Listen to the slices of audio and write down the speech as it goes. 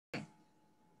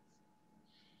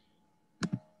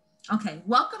Okay,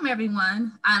 welcome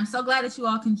everyone. I'm so glad that you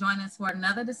all can join us for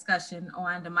another discussion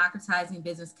on democratizing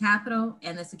business capital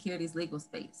and the securities legal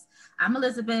space. I'm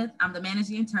Elizabeth. I'm the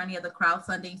managing attorney of the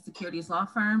crowdfunding securities law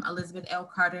firm, Elizabeth L.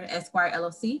 Carter Esquire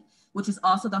LLC, which is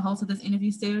also the host of this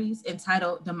interview series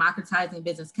entitled Democratizing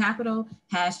Business Capital,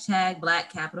 hashtag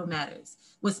Black Capital Matters,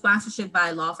 with sponsorship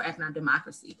by Law for Economic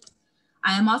Democracy.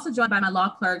 I am also joined by my law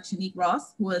clerk, Shanique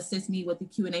Ross, who will assist me with the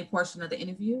Q&A portion of the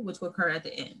interview, which will occur at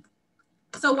the end.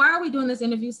 So why are we doing this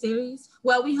interview series?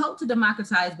 Well, we hope to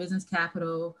democratize business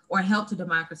capital or help to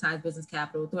democratize business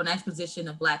capital through an exposition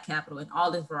of Black capital in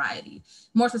all its variety.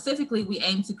 More specifically, we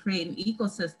aim to create an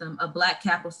ecosystem of Black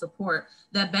capital support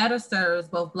that better serves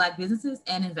both Black businesses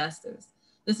and investors.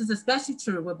 This is especially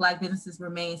true where Black businesses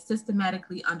remain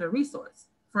systematically under-resourced.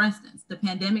 For instance, the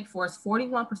pandemic forced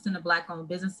 41% of Black-owned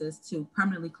businesses to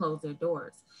permanently close their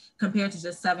doors, compared to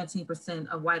just 17%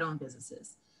 of white-owned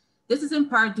businesses. This is in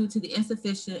part due to the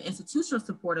insufficient institutional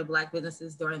support of Black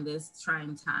businesses during this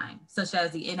trying time, such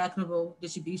as the inequitable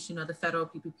distribution of the federal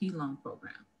PPP loan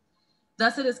program.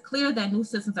 Thus, it is clear that new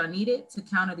systems are needed to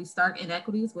counter these stark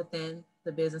inequities within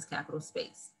the business capital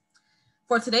space.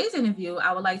 For today's interview,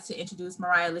 I would like to introduce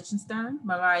Mariah Lichtenstern.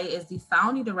 Mariah is the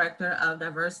founding director of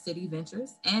Diverse City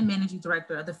Ventures and managing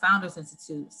director of the Founders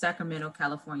Institute, Sacramento,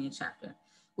 California chapter,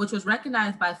 which was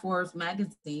recognized by Forbes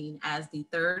magazine as the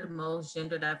third most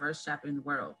gender diverse chapter in the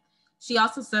world. She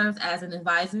also serves as an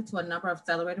advisor to a number of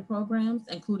accelerator programs,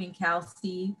 including Cal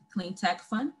Seed Clean Tech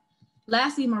Fund.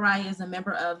 Lastly, Mariah is a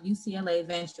member of UCLA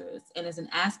Ventures and is an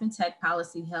Aspen Tech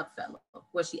Policy Help Fellow,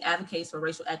 where she advocates for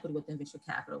racial equity within venture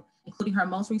capital, including her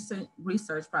most recent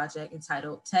research project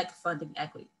entitled Tech Funding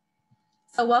Equity.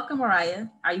 So welcome, Mariah.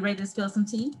 Are you ready to spill some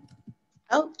tea?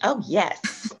 Oh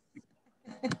yes.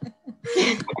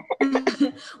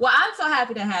 Well, I'm so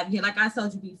happy to have you here. Like I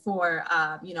told you before,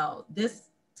 this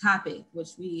topic,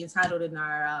 which we entitled in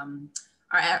our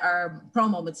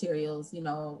promo materials,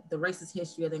 the racist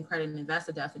history of the accredited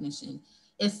investor definition,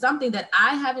 is something that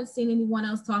I haven't seen anyone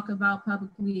else talk about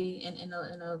publicly in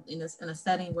a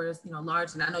setting where it's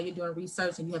large. And I know you're doing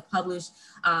research and you have published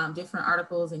different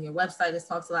articles, and your website has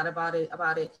talks a lot about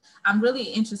it. I'm really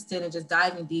interested in just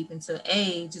diving deep into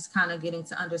just kind of getting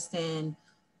to understand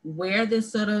where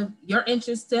this sort of your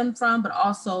interest stemmed from, but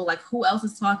also like who else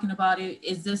is talking about it.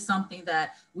 Is this something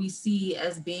that we see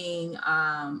as being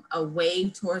a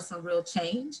wave towards some real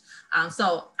change?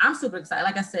 So I'm super excited.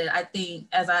 Like I said, I think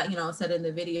as I said in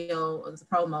the video, as a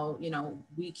promo,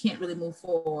 we can't really move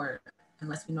forward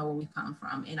unless we know where we come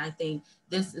from. And I think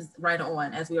this is right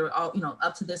on, as we were all,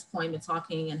 up to this point, been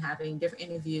talking and having different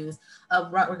interviews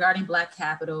regarding Black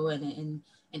capital and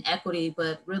equity,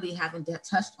 but really haven't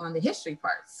touched on the history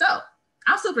part. So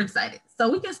I'm super excited. So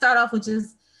we can start off with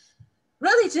just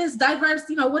diverse,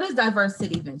 what is Diverse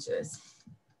City Ventures?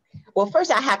 Well,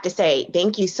 first I have to say,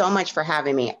 thank you so much for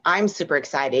having me. I'm super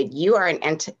excited. You are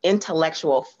an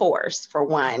intellectual force, for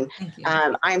one.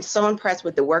 I'm so impressed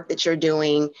with the work that you're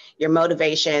doing, your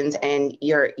motivations, and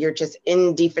your just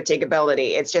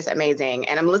indefatigability. It's just amazing.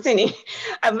 And I'm listening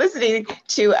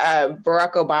to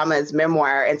Barack Obama's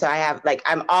memoir. And so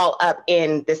I'm all up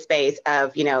in the space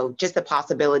of, just the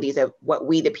possibilities of what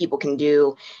we, the people, can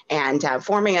do, and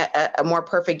forming a more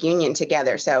perfect union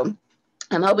together. So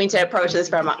I'm hoping to approach this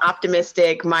from an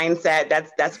optimistic mindset.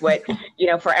 That's what,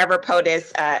 Forever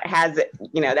POTUS has,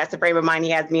 that's the frame of mind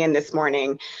he has me in this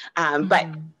morning. But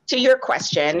to your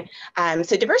question,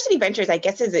 so Diversity Ventures, I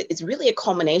guess, is really a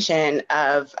culmination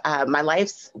of my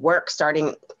life's work,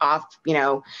 starting off,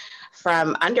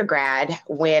 from undergrad,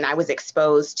 when I was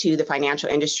exposed to the financial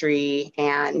industry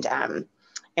and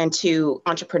to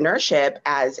entrepreneurship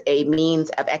as a means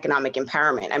of economic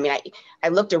empowerment. I mean, I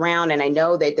looked around and I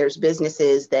know that there's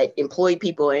businesses that employ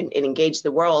people and engage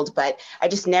the world, but I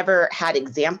just never had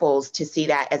examples to see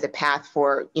that as a path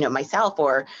for, myself,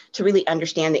 or to really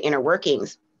understand the inner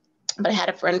workings. But I had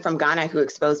a friend from Ghana who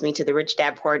exposed me to the Rich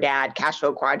Dad, Poor Dad, Cash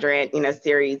Flow Quadrant,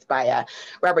 series by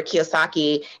Robert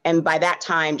Kiyosaki. And by that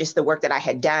time, just the work that I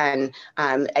had done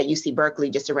at UC Berkeley,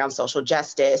 just around social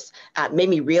justice, made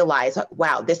me realize,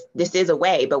 wow, this is a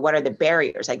way, but what are the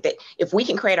barriers? Like that, if we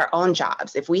can create our own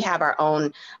jobs, if we have our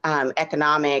own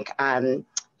economic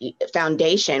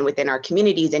foundation within our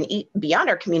communities and beyond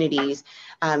our communities,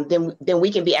 then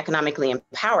we can be economically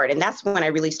empowered. And that's when I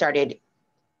really started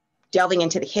delving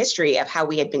into the history of how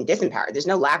we had been disempowered. There's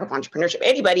no lack of entrepreneurship.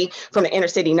 Anybody from the inner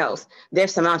city knows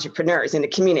there's some entrepreneurs in the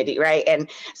community, right? And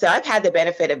so I've had the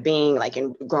benefit of being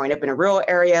growing up in a rural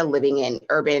area, living in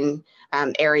urban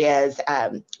areas,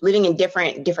 living in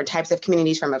different types of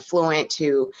communities, from affluent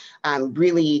to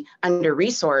really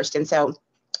under-resourced. And so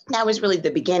that was really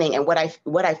the beginning. And what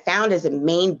I found as a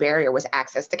main barrier was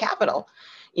access to capital,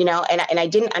 you know, and I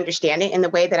didn't understand it in the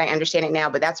way that I understand it now,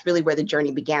 but that's really where the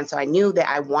journey began. So I knew that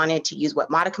I wanted to use what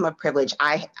modicum of privilege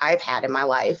I've had in my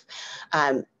life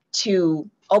to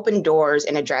open doors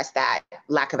and address that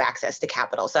lack of access to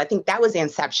capital. So I think that was the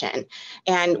inception.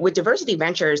 And with Diversity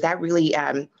Ventures, that really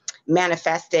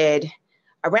manifested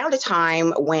around a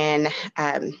time when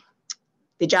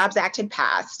the Jobs Act had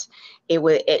passed. It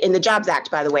was, and the Jobs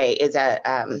Act, by the way, is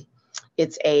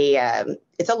it's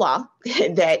a law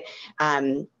that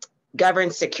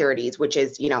governs securities, which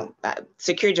is, you know,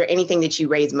 securities are anything that you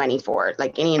raise money for,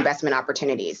 like any investment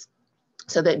opportunities.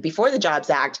 So that before the Jobs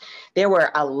Act, there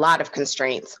were a lot of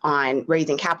constraints on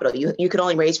raising capital. You could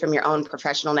only raise from your own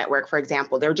professional network, for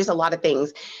example. There were just a lot of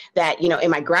things that, you know, in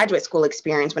my graduate school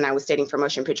experience when I was studying for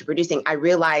motion picture producing, I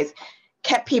realized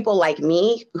kept people like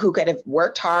me who could have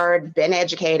worked hard, been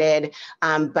educated,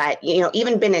 but, you know,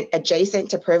 even been adjacent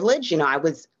to privilege. You know, I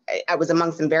was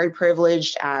among some very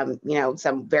privileged, you know,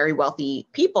 some very wealthy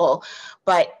people,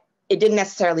 but it didn't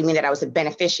necessarily mean that I was a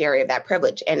beneficiary of that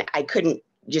privilege. And I couldn't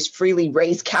just freely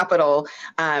raise capital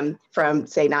from,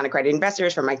 say, non-accredited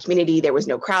investors from my community. There was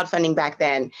no crowdfunding back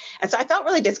then. And so I felt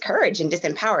really discouraged and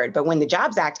disempowered. But when the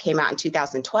Jobs Act came out in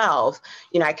 2012,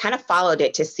 you know, I kind of followed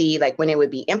it to see like when it would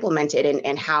be implemented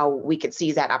and how we could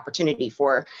seize that opportunity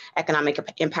for economic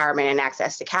empowerment and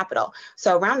access to capital.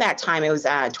 So around that time, it was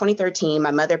 2013,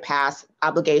 my mother passed,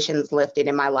 obligations lifted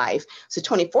in my life. So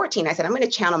 2014, I said, I'm going to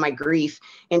channel my grief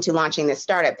into launching this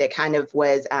startup that kind of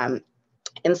was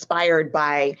inspired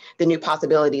by the new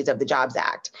possibilities of the Jobs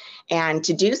Act. And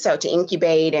to do so, to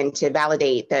incubate and to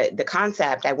validate the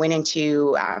concept, I went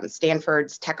into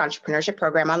Stanford's tech entrepreneurship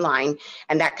program online,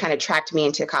 and that kind of tracked me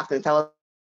into Kauffman Fellows.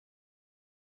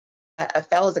 A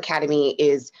Fellows Academy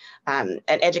is an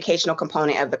educational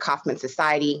component of the Kauffman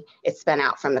Society. It's spun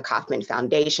out from the Kauffman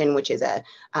Foundation, which is a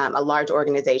large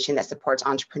organization that supports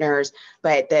entrepreneurs.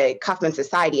 But the Kauffman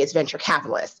Society is venture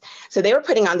capitalists. So they were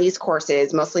putting on these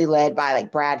courses, mostly led by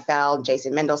like Brad Feld,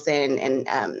 Jason Mendelson, and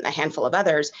a handful of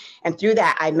others. And through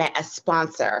that, I met a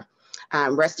sponsor,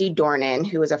 Rusty Dornan,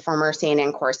 who was a former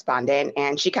CNN correspondent,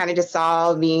 and she kind of just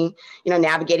saw me, you know,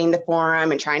 navigating the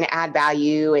forum and trying to add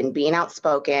value and being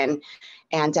outspoken.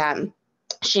 And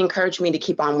she encouraged me to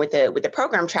keep on with the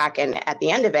program track. And at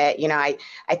the end of it, you know, I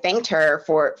thanked her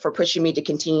for pushing me to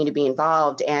continue to be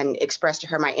involved and expressed to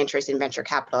her my interest in venture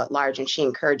capital at large. And she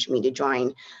encouraged me to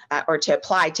join or to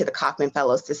apply to the Kauffman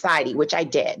Fellows Society, which I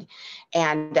did.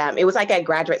 And it was like a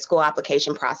graduate school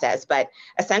application process. But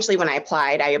essentially, when I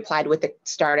applied with the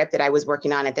startup that I was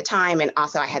working on at the time. And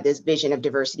also, I had this vision of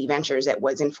Diversity Ventures that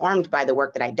was informed by the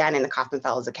work that I'd done in the Kauffman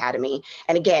Fellows Academy.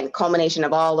 And again, culmination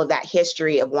of all of that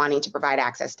history of wanting to provide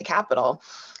access to capital.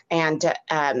 And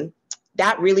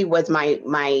that really was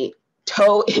my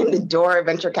toe in the door of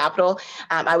venture capital.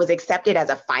 I was accepted as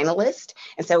a finalist.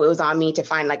 And so it was on me to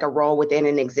find like a role within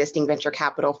an existing venture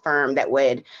capital firm that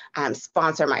would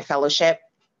sponsor my fellowship.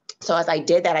 So as I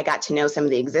did that, I got to know some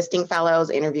of the existing fellows,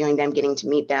 interviewing them, getting to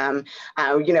meet them,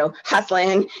 you know,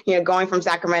 hustling, you know, going from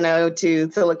Sacramento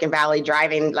to Silicon Valley,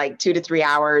 driving like 2 to 3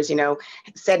 hours, you know,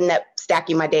 setting up,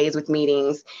 stacking my days with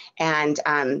meetings. And,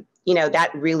 you know,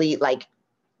 that really like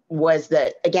was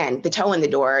the toe in the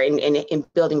door in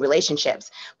building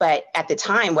relationships. But at the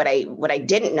time, what I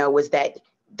didn't know was that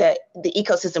the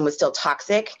ecosystem was still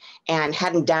toxic and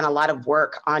hadn't done a lot of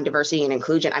work on diversity and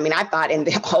inclusion. I mean, I thought in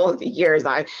all of the years,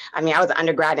 I was an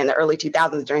undergrad in the early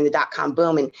 2000s during the dot-com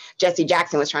boom, and Jesse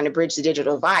Jackson was trying to bridge the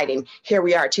digital divide. And here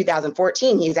we are,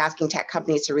 2014, he's asking tech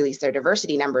companies to release their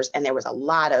diversity numbers. And there was a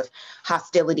lot of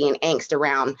hostility and angst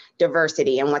around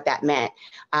diversity and what that meant.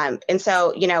 And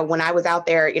so, you know, when I was out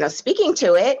there, you know, speaking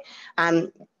to it,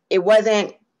 it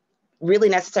wasn't really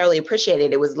necessarily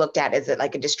appreciated. It was looked at as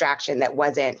like a distraction that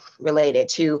wasn't related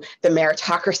to the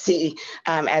meritocracy,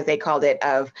 as they called it,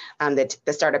 of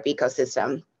the startup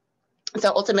ecosystem.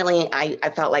 So ultimately, I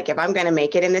felt like if I'm going to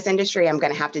make it in this industry, I'm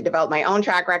going to have to develop my own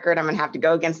track record. I'm going to have to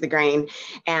go against the grain.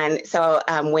 And so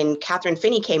when Catherine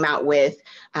Finney came out with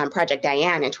Project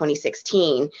Diane in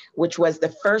 2016, which was the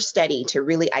first study to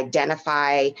really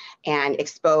identify and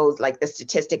expose like the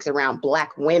statistics around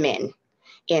Black women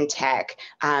in tech,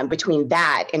 between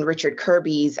that and Richard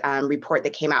Kirby's report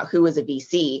that came out, Who is a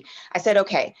VC, I said,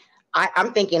 okay,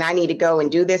 I'm thinking I need to go and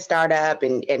do this startup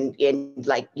and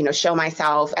like, you know, show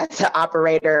myself as an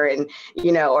operator and,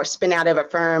 you know, or spin out of a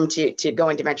firm to go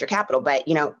into venture capital. But,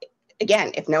 you know,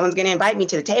 again, if no one's going to invite me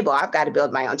to the table, I've got to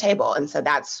build my own table. And so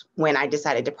that's when I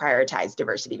decided to prioritize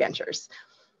Diversity Ventures.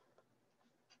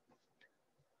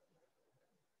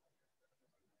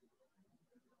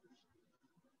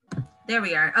 There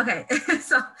we are. Okay.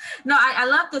 So no, I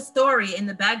love the story in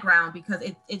the background because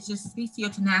it just speaks to your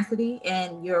tenacity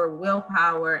and your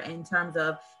willpower in terms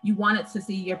of you wanted to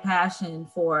see your passion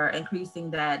for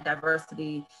increasing that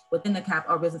diversity within the cap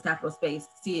or business capital space,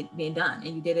 see it being done.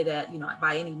 And you did it at,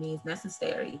 by any means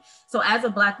necessary. So as a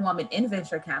Black woman in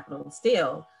venture capital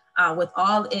still, with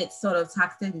all its sort of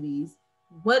toxicities,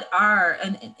 what are,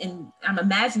 and I'm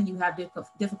imagining you have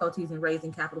difficulties in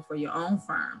raising capital for your own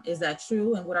firm. Is that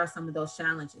true? And what are some of those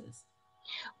challenges?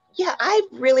 Yeah, I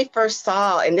really first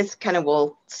saw, and this kind of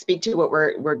will speak to what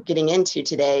we're getting into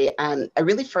today. I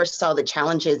really first saw the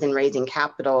challenges in raising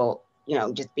capital,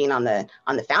 just being on the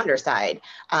founder side.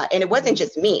 And it wasn't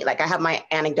just me. Like I have my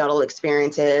anecdotal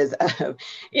experiences of,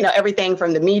 everything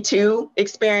from the Me Too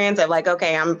experience of like,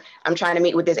 okay, I'm trying to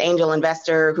meet with this angel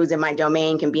investor who's in my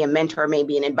domain, can be a mentor,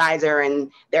 maybe an advisor, and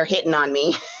they're hitting on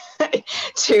me.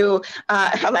 To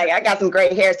I'm like, I got some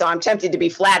gray hair, so I'm tempted to be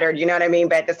flattered, you know what I mean?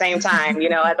 But at the same time,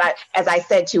 as I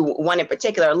said to one in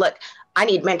particular, look, I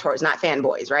need mentors, not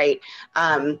fanboys, right?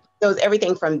 So it's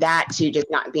everything from that to just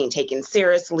not being taken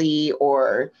seriously,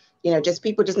 or just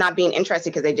people just not being interested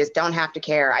because they just don't have to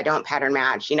care. I don't pattern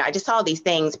match. I just saw these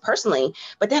things personally,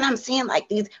 but then I'm seeing like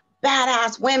these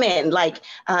badass women, like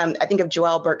I think of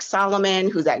Joelle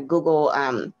Burke-Solomon, who's at Google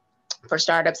for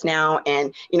startups now.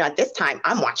 And, at this time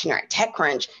I'm watching her at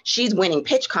TechCrunch. She's winning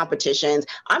pitch competitions.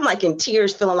 I'm like in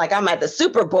tears, feeling like I'm at the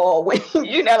Super Bowl when,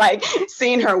 like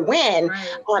seeing her win.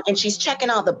 Right. And she's checking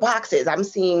all the boxes. I'm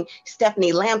seeing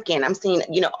Stephanie Lampkin. I'm seeing,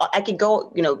 I could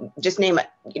go, just name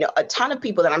a ton of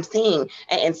people that I'm seeing.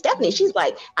 And Stephanie, she's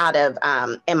like out of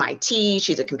MIT.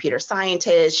 She's a computer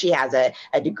scientist. She has a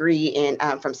degree in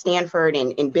from Stanford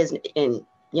in business, in,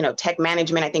 tech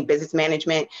management, I think business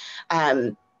management.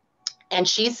 And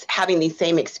she's having these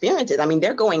same experiences. I mean,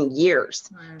 they're going years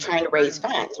trying to raise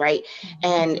funds, right?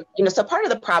 And, so part of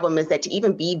the problem is that to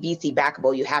even be VC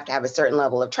backable, you have to have a certain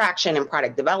level of traction and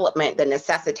product development that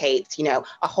necessitates, a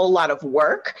whole lot of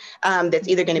work that's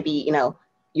either going to be,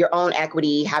 your own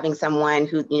equity, having someone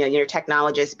who, your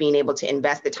technologist being able to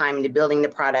invest the time into building the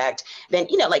product, then,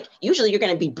 like usually you're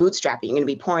going to be bootstrapping, you're going to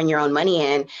be pouring your own money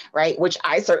in, right? Which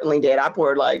I certainly did. I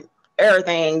poured like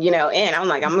everything, in. I'm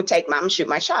like, I'm gonna shoot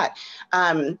my shot.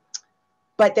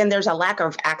 But then there's a lack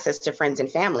of access to friends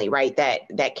and family, right?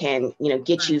 That can,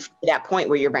 get you to that point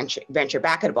where you're venture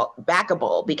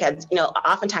backable, because,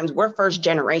 oftentimes we're first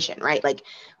generation, right? Like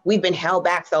we've been held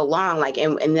back so long, like,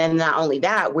 and then not only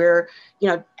that, we're,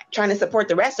 trying to support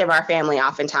the rest of our family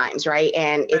oftentimes, right?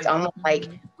 And it's almost like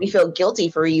we feel guilty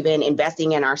for even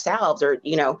investing in ourselves, or,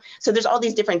 so there's all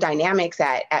these different dynamics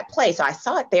at play. So I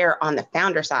saw it there on the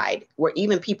founder side, where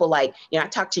even people like, I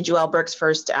talked to Joelle Burke's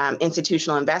first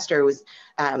institutional investor, was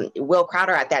Will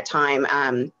Crowder at that time,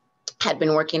 had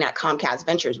been working at Comcast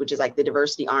Ventures, which is like the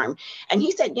diversity arm. And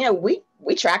he said,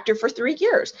 we tracked her for 3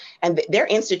 years, and they're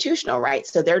institutional, right?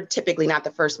 So they're typically not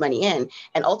the first money in.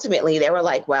 And ultimately they were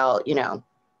like, well,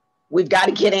 we've got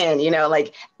to get in,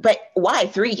 but why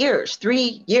 3 years?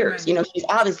 3 years, Right. She's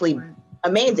obviously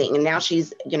amazing. And now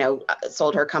she's,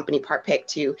 sold her company Part-Pick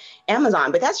to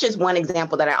Amazon. But that's just one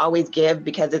example that I always give,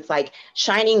 because it's like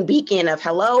shining beacon of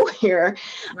hello here.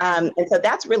 Right. And so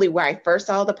that's really where I first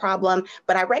saw the problem.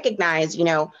 But I recognize, if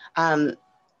I'm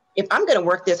going to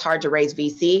work this hard to raise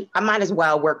VC, I might as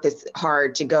well work this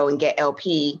hard to go and get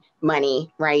LP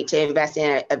money, right, to invest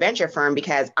in a venture firm,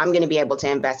 because I'm going to be able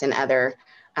to invest in other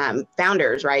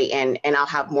founders, right? And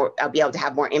I'll be able to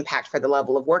have more impact for the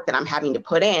level of work that I'm having to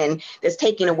put in that's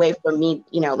taken away from me,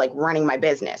 like running my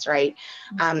business, right?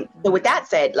 So with that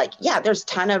said, like, yeah, there's a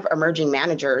ton of emerging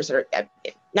managers, or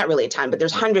not really a ton, but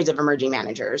there's hundreds of emerging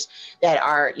managers that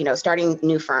are, starting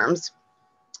new firms.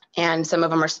 And some of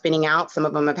them are spinning out, some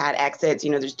of them have had exits,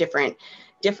 there's different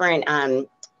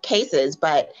cases,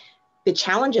 but the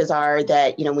challenges are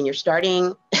that, when you're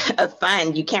starting a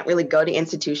fund, you can't really go to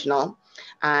institutional,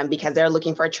 because they're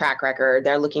looking for a track record.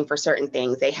 They're looking for certain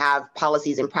things. They have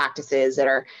policies and practices that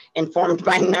are informed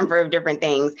by a number of different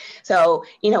things. So,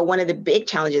 one of the big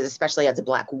challenges, especially as a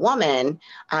Black woman,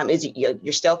 is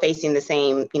you're still facing the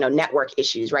same, network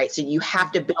issues, right? So you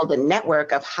have to build a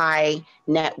network of high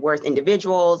net worth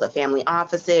individuals, of family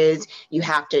offices. You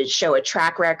have to show a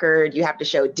track record. You have to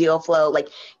show deal flow.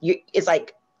 It's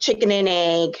like chicken and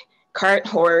egg, cart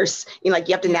horse. You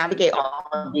have to navigate all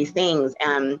of these things.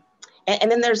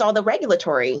 And then there's all the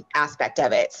regulatory aspect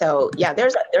of it. So yeah,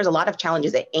 there's a lot of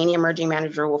challenges that any emerging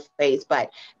manager will face,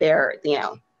 but they're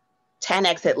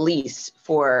 10x at least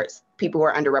for people who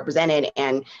are underrepresented,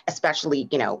 and especially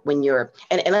when you're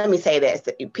and let me say this,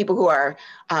 people who are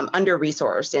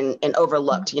under-resourced and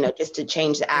overlooked, just to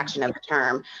change the action of the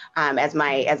term, as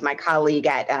my colleague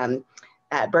at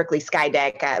Berkeley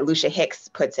Skydeck, Lucia Hicks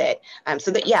puts it.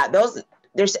 So that, yeah,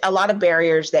 there's a lot of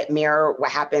barriers that mirror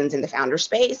what happens in the founder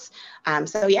space.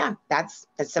 So yeah, that's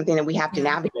something that we have to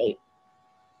navigate.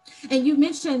 And you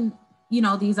mentioned,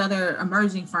 these other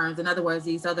emerging firms, in other words,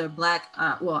 these other Black,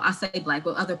 well, I say Black,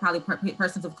 but other probably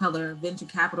persons of color, venture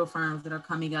capital firms that are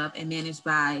coming up and managed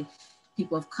by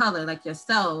people of color like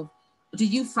yourself. Do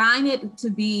you find it to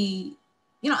be,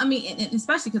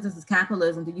 especially because this is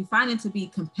capitalism, do you find it to be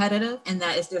competitive and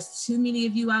that there's too many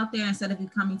of you out there instead of you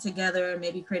coming together and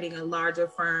maybe creating a larger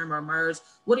firm or merge?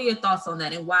 What are your thoughts on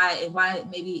that, and why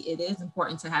maybe it is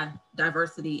important to have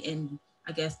diversity in,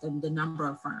 I guess, the number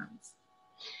of firms?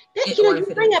 You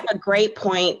bring up a great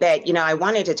point that, I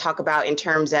wanted to talk about in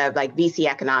terms of like VC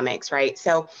economics, right?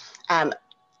 So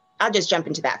I'll just jump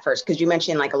into that first, because you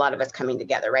mentioned like a lot of us coming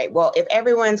together, right? Well, if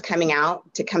everyone's coming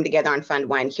out to come together on Fund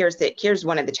One, here's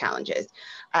one of the challenges.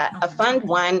 A Fund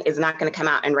One is not going to come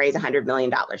out and raise $100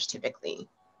 million typically,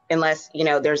 unless,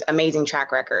 there's amazing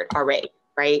track record already,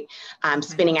 right?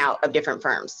 Spinning out of different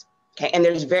firms. Okay. And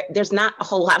there's not a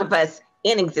whole lot of us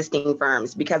in existing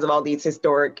firms because of all these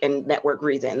historic and network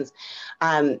reasons.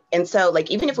 And so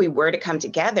like, even if we were to come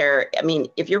together, I mean,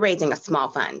 if you're raising a small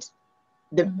fund,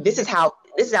 this is how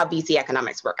VC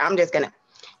economics work. I'm just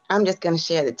gonna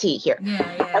share the tea here.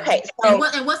 Yeah. Okay. So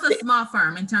and what's a small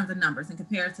firm in terms of numbers and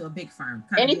compared to a big firm?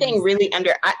 Anything really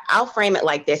under, I'll frame it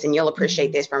like this, and you'll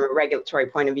appreciate this from a regulatory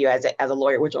point of view as a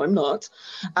lawyer, which I'm not.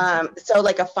 So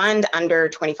like a fund under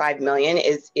 25 million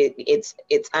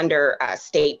it's under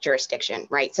state jurisdiction,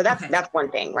 right? So that's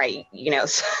one thing, right?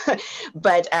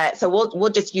 But so we'll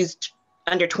just use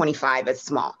under 25 as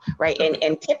small, right?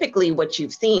 And typically what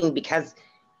you've seen, because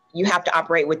you have to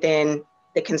operate within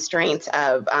the constraints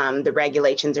of the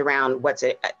regulations around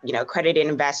accredited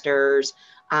investors,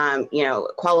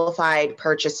 qualified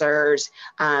purchasers,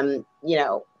 all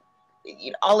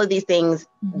of these things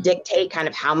dictate kind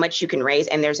of how much you can raise.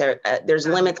 And there's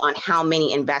limits on how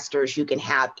many investors you can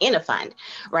have in a fund,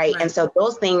 right? And so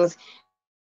those things,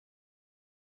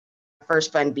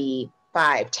 first fund be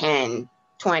 5, 10,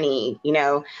 20,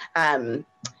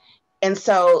 and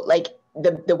so like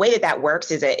the way that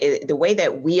works is the way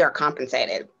that we are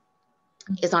compensated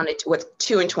is on what's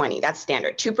 2 and 20. That's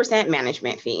standard. 2%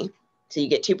 management fee. So you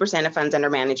get 2% of funds under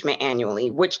management annually,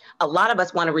 which a lot of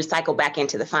us want to recycle back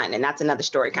into the fund. And that's another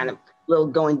story, kind of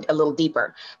going a little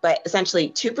deeper. But essentially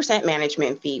 2%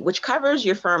 management fee, which covers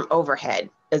your firm overhead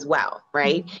as well,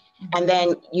 right? And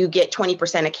then you get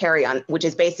 20% of carry on, which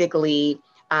is basically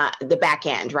the back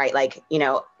end, right? Like,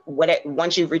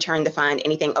 once you've returned the fund,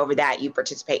 anything over that, you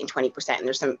participate in 20%. And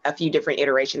there's a few different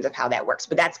iterations of how that works,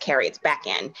 but that's carry, it's back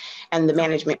end. And the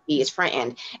management fee is front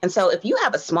end. And so if you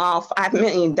have a small $5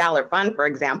 million fund, for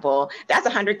example, that's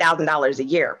 $100,000 a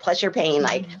year. Plus you're paying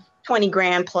like 20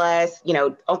 grand plus,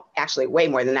 actually way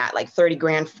more than that, like 30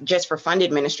 grand just for fund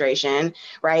administration,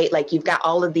 right? Like you've got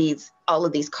all of these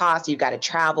costs, you've got to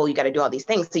travel, you got to do all these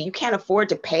things. So you can't afford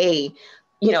to pay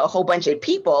a whole bunch of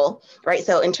people, right?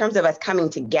 So in terms of us coming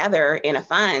together in a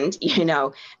fund,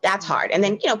 that's hard. And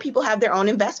then, people have their own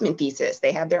investment thesis.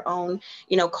 They have their own,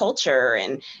 culture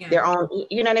and their own,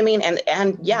 you know what I mean?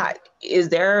 And yeah, is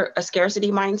there a scarcity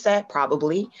mindset?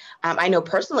 Probably. I know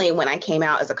personally, when I came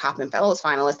out as a Kauffman Fellows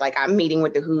finalist, like I'm meeting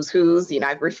with the who's,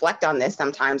 I reflect on this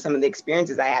sometimes, some of the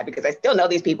experiences I had, because I still know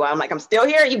these people. I'm like, I'm still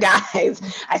here, you guys.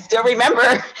 I still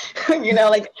remember,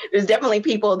 like there's definitely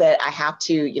people that I have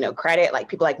to, credit, like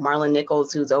people like Marlon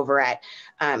Nichols, who's over at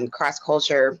Cross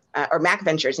Culture or Mac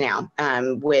Ventures now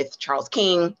with Charles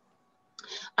King,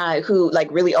 who like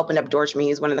really opened up doors for me.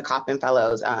 He's one of the Kauffman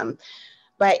Fellows.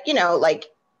 But, like,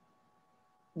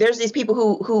 there's these people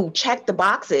who check the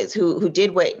boxes, who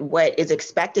did what is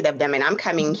expected of them. And I'm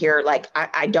coming here like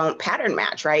I don't pattern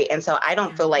match, right? And so I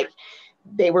don't feel like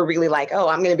they were really like, oh,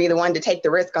 I'm going to be the one to take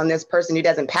the risk on this person who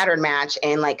doesn't pattern match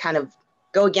and like kind of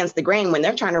go against the grain when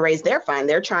they're trying to raise their fund.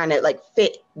 They're trying to like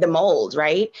fit the mold,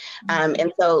 right?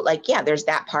 And so like, yeah, there's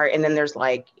that part. And then there's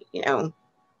like,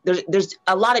 there's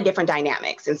a lot of different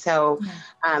dynamics. And so,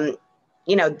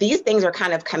 these things are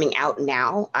kind of coming out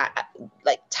now.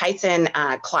 Like Tyson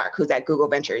Clark, who's at Google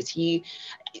Ventures, he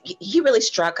really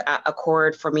struck a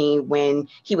chord for me when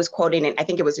he was quoting, and I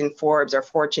think it was in Forbes or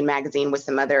Fortune magazine with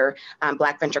some other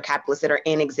Black venture capitalists that are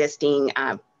in existing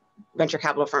venture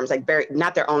capital firms, like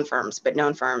not their own firms, but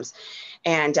known firms.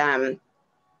 And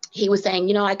he was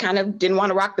saying, I kind of didn't want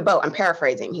to rock the boat. I'm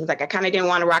paraphrasing. He's like, I kind of didn't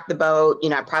want to rock the boat.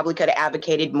 I probably could have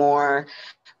advocated more.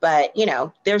 But,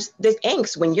 there's this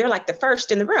angst when you're like the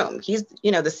first in the room. He's,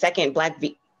 the second Black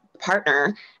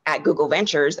partner at Google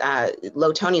Ventures,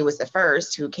 Lo Tony was the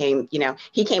first who came,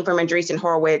 he came from Andreessen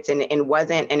Horowitz and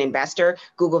wasn't an investor.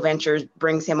 Google Ventures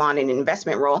brings him on in an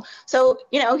investment role. So,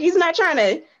 he's not trying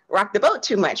to rock the boat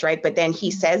too much, right? But then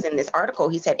he says in this article,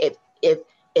 he said,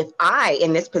 if I,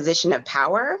 in this position of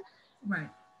power, right,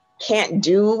 can't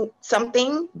do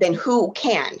something, then who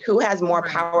can? Who has more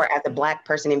power as a Black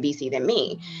person in VC than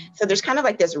me? So there's kind of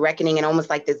like this reckoning and almost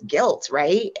like this guilt,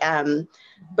 right?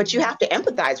 But you have to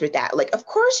empathize with that. Like, of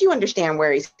course you understand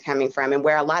where he's coming from and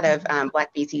where a lot of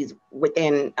Black VCs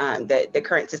within the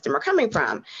current system are coming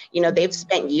from. They've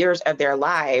spent years of their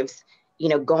lives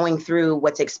going through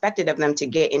what's expected of them to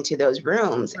get into those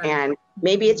rooms. Right. And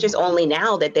maybe it's just only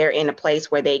now that they're in a place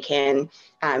where they can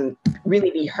really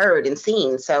be heard and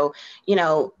seen. So,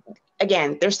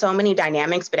 again, there's so many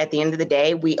dynamics, but at the end of the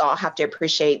day, we all have to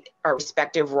appreciate our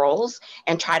respective roles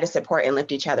and try to support and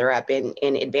lift each other up in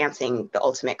advancing the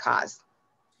ultimate cause.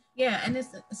 Yeah, and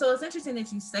it's interesting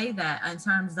that you say that in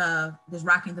terms of this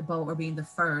rocking the boat or being the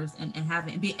first and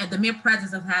the mere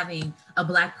presence of having a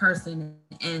Black person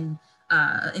in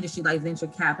industry like venture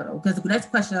capital. Because the next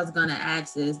question I was going to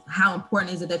ask is, how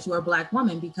important is it that you are a Black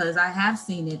woman? Because I have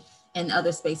seen it in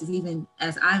other spaces, even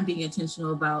as I'm being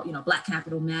intentional about, Black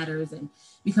capital matters, and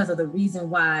because of the reason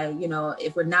why,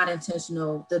 if we're not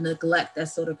intentional, the neglect that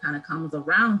sort of kind of comes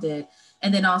around it.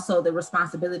 And then also the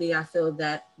responsibility, I feel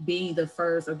that being the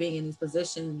first or being in these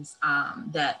positions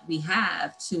that we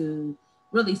have to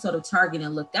really sort of target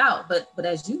and look out. But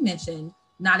as you mentioned,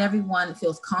 not everyone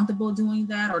feels comfortable doing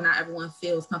that, or not everyone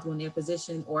feels comfortable in their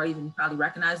position or even probably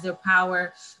recognize their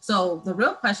power. So the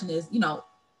real question is,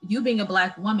 you being a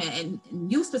Black woman,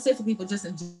 and you specifically, but just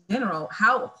in general,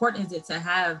 how important is it to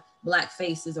have Black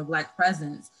faces or Black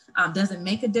presence? Does it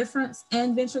make a difference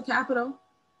in venture capital?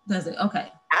 Does it?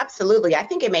 Okay. Absolutely. I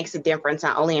think it makes a difference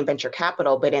not only in venture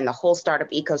capital, but in the whole startup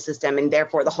ecosystem and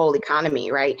therefore the whole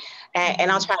economy, right?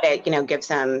 And I'll try to, give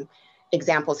some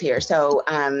examples here. So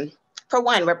for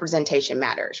one, representation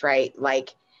matters, right?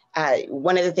 Like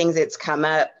one of the things that's come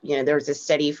up, there was a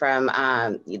study from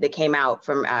that came out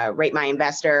from Rate My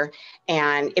Investor,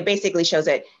 and it basically shows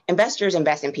that investors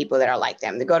invest in people that are like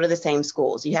them. They go to the same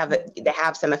schools. They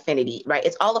have some affinity, right?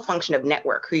 It's all a function of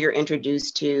network, who you're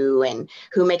introduced to and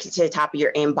who makes it to the top of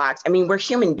your inbox. I mean, we're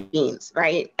human beings,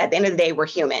 right? At the end of the day, we're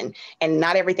human, and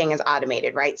not everything is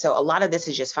automated, right? So a lot of this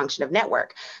is just function of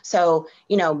network. So,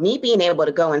 me being able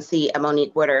to go and see a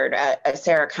Monique Woodard, a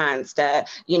Sarah Kunst,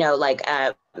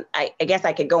 I guess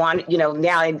I could go on,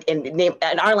 now and name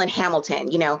an Arlen Hamilton,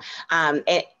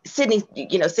 and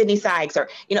Sydney Sykes, or,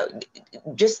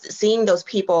 just seeing those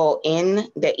people in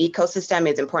the ecosystem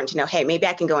is important to know, hey, maybe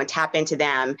I can go and tap into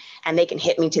them and they can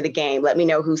hit me to the game. Let me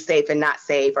know who's safe and not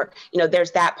safe. Or,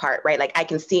 there's that part, right? Like I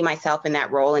can see myself in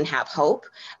that role and have hope,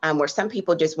 where some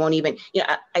people just won't even,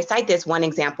 I cite this one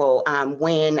example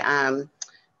when,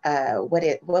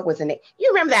 what was the name? You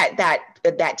remember that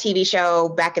TV show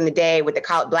back in the day with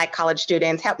the Black college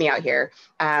students? Help me out here.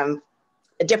 A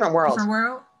Different World.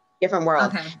 Different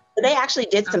World. Okay. So they actually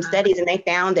did some studies, and they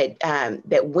found that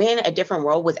that when A Different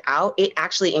World was out, it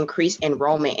actually increased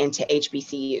enrollment into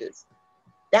HBCUs.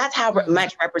 That's how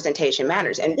much representation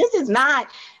matters. And this is not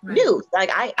new. Like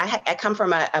I come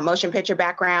from a motion picture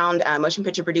background, motion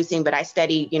picture producing, but I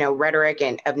study, rhetoric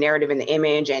and of narrative in the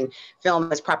image and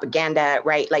film as propaganda,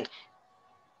 right? Like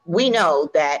we know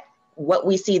that what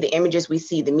we see, the images we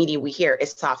see, the media we hear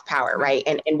is soft power, right?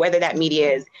 And whether that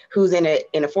media is who's in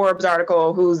a Forbes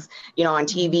article, who's, on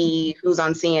TV, who's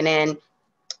on CNN,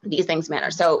 these things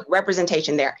matter. So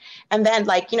representation there. And then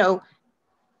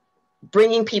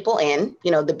bringing people in,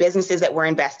 the businesses that we're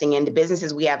investing in, the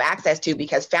businesses we have access to,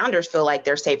 because founders feel like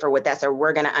they're safer with us, or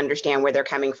we're going to understand where they're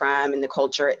coming from and the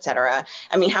culture, et cetera.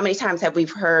 I mean, how many times have we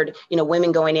heard,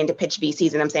 women going in to pitch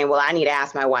VCs and I'm saying, well, I need to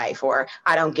ask my wife, or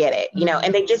I don't get it,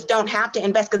 and they just don't have to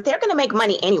invest because they're going to make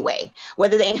money anyway,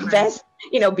 whether they invest,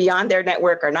 beyond their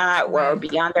network or not, or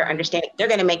beyond their understanding, they're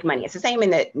going to make money. It's the same in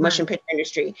the motion picture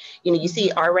industry. You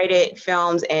see R-rated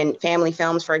films and family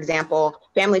films, for example.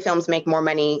 Family films make more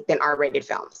money than R-rated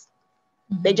films.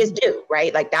 They just do,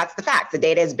 right? Like that's the fact. The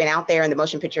data has been out there in the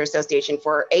Motion Picture Association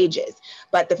for ages,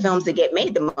 but the films that get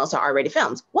made the most are R-rated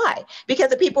films. Why? Because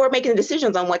the people who are making the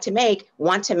decisions on what to make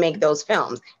want to make those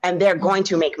films, and they're going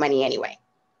to make money anyway.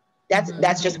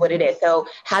 That's just what it is. So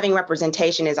having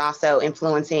representation is also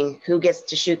influencing who gets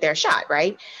to shoot their shot,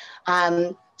 right?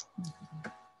 And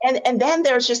then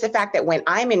there's just the fact that when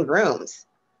I'm in rooms,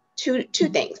 two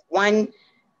things. One,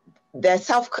 the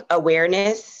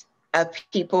self-awareness of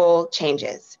people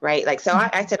changes, right? Like, so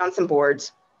I sit on some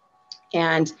boards,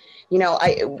 And, you know,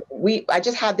 I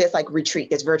just had this like retreat,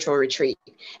 this virtual retreat,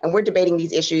 and we're debating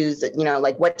these issues, you know,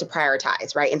 like what to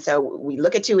prioritize, right? And so we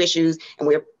look at two issues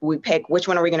and we pick which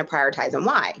one are we going to prioritize and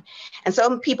why. And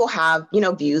some people have, you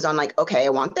know, views on like, okay, I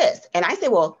want this. And I say,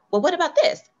 well, what about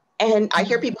this? And I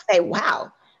hear people say,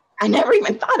 wow, I never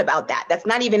even thought about that. That's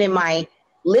not even in my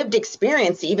lived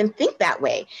experience to even think that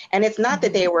way. And it's not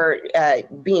that they were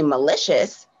being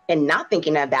malicious and not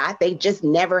thinking of that. They just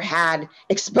never had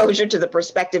exposure to the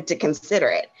perspective to consider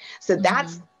it. So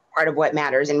that's part of what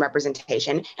matters in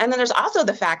representation. And then there's also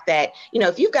the fact that, you know,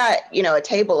 if you've got, you know, a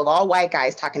table of all white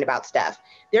guys talking about stuff,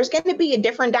 there's going to be a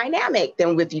different dynamic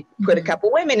than if you put a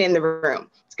couple women in the room.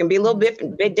 It's going to be a little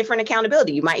bit different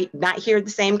accountability. You might not hear the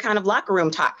same kind of locker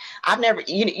room talk. I've never,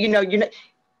 I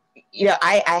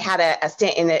had a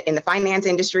stint in the finance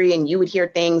industry, and you would hear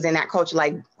things in that culture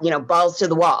like, you know, balls to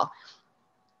the wall.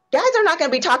 Guys are not going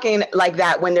to be talking like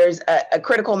that when there's a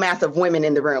critical mass of women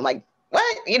in the room. Like,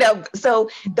 what? You know, so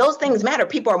those things matter.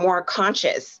 People are more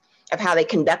conscious of how they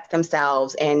conduct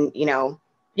themselves. And, you know,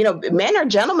 men are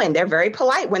gentlemen. They're very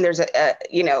polite when there's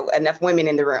enough women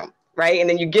in the room. Right. And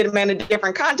then you get them in a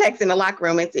different context in the locker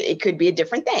room. It could be a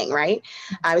different thing. Right.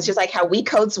 It's just like how we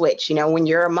code switch. You know, when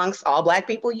you're amongst all Black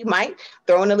people, you might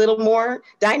throw in a little more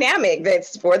dynamic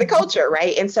that's for the culture.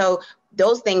 Right. And so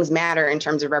those things matter in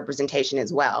terms of representation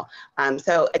as well.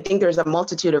 So I think there's a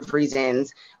multitude of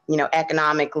reasons, you know,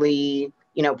 economically,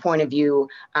 you know, point of view,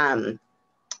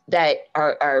 that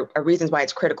are reasons why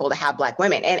it's critical to have Black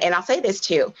women. And I'll say this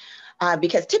too,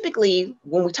 because typically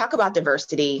when we talk about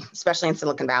diversity, especially in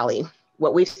Silicon Valley,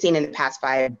 what we've seen in the past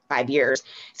five years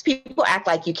is people act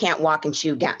like you can't walk and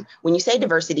chew gum. When you say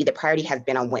diversity, the priority has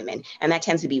been on women, and that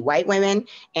tends to be white women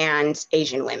and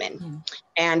Asian women.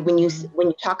 And when you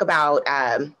talk about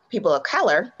people of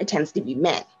color, it tends to be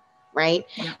men, right?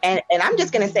 And I'm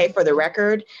just going to say for the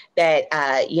record that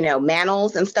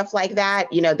mantles and stuff like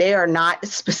that, you know, they are not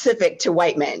specific to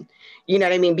white men. You know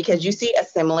what I mean? Because you see a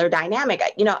similar dynamic.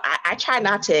 You know, I try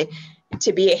not to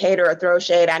be a hater or throw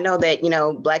shade. I know that, you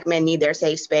know, Black men need their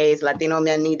safe space, Latino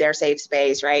men need their safe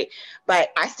space, right? But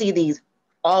I see these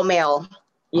all male,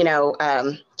 you know,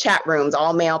 chat rooms,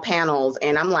 all male panels,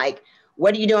 and I'm like,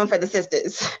 what are you doing for the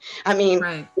sisters? I mean,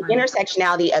 the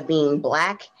intersectionality of being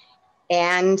Black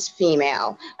and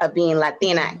female, of being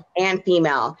Latina and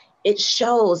female, it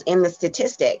shows in the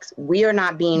statistics. We are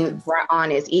not being brought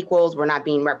on as equals. We're not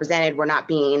being represented. We're not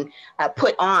being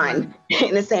put on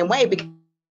in the same way because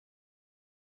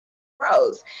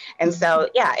grows. And so,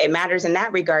 yeah, it matters in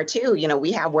that regard too. You know,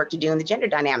 we have work to do in the gender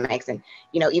dynamics. And,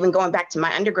 you know, even going back to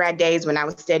my undergrad days when I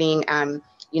was studying,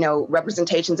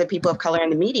 representations of people of color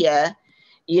in the media,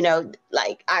 you know,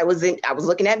 like I was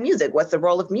looking at music. What's the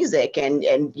role of music and,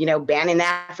 you know, banning the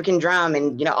African drum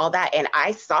and, you know, all that. And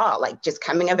I saw like just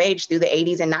coming of age through the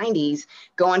 80s and 90s,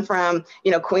 going from,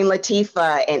 you know, Queen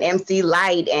Latifah and MC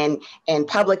Lyte and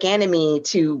Public Enemy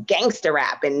to gangster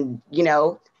rap and, you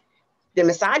know, the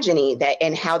misogyny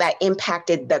and how that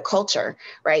impacted the culture,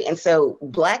 right? And so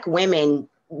Black women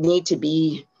need to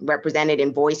be represented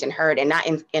and voiced and heard, and not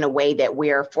in a way that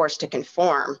we're forced to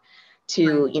conform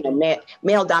to, you know,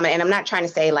 male dominant. And I'm not trying to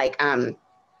say like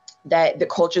that the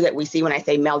culture that we see when I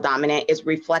say male dominant is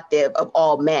reflective of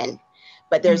all men.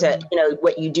 But there's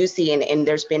what you do see, and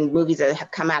there's been movies that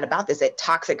have come out about this, that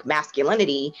toxic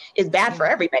masculinity is bad for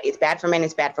everybody. It's bad for men,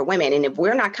 it's bad for women. And if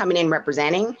we're not coming in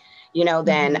representing, you know,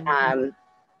 then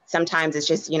sometimes it's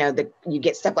just, you know, you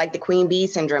get stuff like the queen bee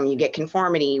syndrome, you get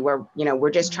conformity where, you know,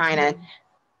 we're just trying to,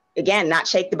 again, not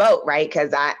shake the boat, right?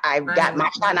 Because I've got my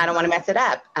shot and I don't want to mess it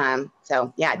up.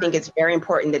 So yeah, I think it's very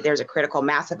important that there's a critical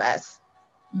mass of us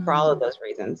for all of those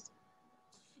reasons.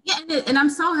 Yeah, and I'm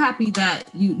so happy that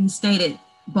you stated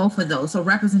both of those. So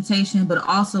representation, but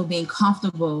also being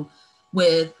comfortable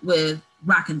with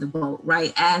rocking the boat,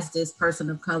 right? As this person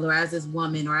of color, as this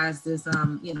woman, or as this,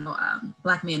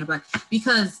 Black man or Black,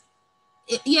 because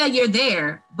you're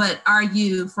there, but are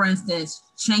you, for instance,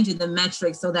 changing the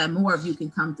metrics so that more of you can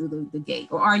come through the gate?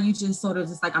 Or are you just sort of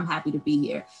just like, I'm happy to be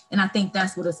here? And I think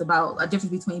that's what it's about, a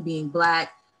difference between being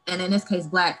Black, and in this case,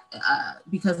 Black,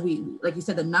 because we, like you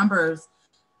said, the numbers,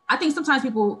 I think sometimes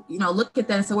people, you know, look at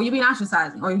that and say, well, you're being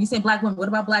ostracizing, or you say Black women, what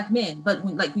about Black men? But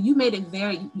you made it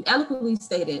you eloquently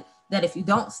stated that if you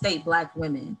don't state Black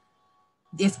women,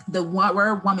 it's the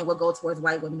word woman will go towards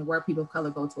white women, the word people of color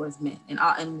go towards men.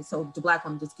 And so the Black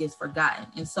woman just gets forgotten.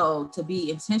 And so to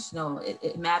be intentional,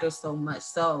 it matters so much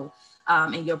so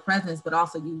in your presence, but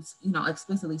also you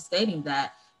explicitly stating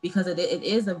that, because it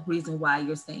is a reason why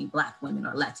you're saying Black women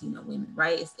or Latino women,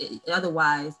 right?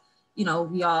 Otherwise, you know,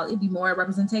 it'd be more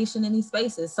representation in these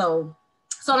spaces. So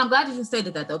So I'm glad that you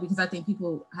stated that, though, because I think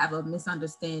people have a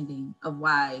misunderstanding of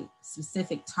why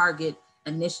specific target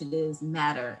initiatives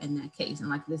matter in that case. And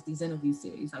like these interview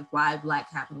series, like why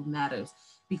Black capital matters,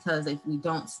 because if we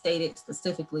don't state it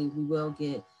specifically, we will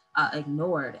get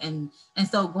ignored. And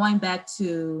so going back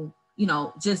to, you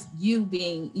know, just you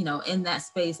being, you know, in that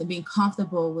space and being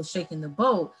comfortable with shaking the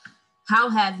boat, how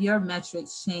have your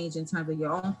metrics changed in terms of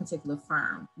your own particular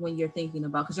firm when you're thinking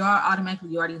about, because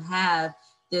you already have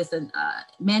this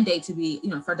mandate to be, you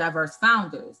know, for diverse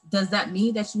founders. Does that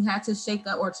mean that you had to shake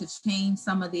up or to change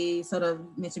some of the sort of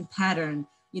mentioned pattern,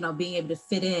 you know, being able to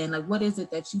fit in? Like, what is it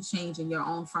that you change in your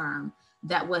own firm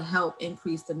that would help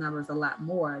increase the numbers a lot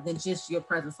more than just your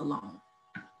presence alone?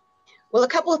 Well, a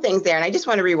couple of things there, and I just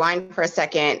want to rewind for a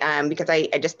second because I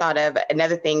just thought of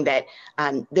another thing that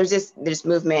there's this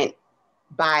movement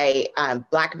by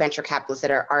Black venture capitalists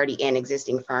that are already in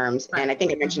existing firms. Right. And I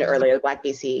think I mentioned it earlier, Black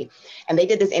VC. And they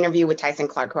did this interview with Tyson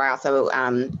Clark, who I also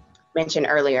mentioned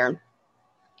earlier.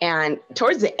 And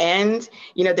towards the end,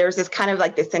 you know, there's this kind of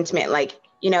like this sentiment, like,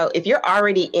 you know, if you're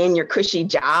already in your cushy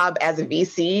job as a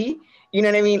VC, you know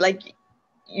what I mean? Like,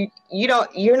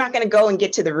 you're not going to go and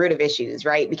get to the root of issues,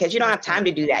 right? Because you don't have time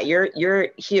to do that. You're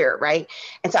here, right?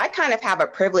 And so I kind of have a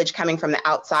privilege coming from the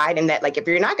outside, and that, like, if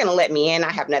you're not going to let me in,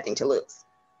 I have nothing to lose.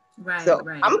 Right. So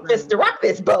I'm just to rock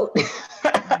this boat.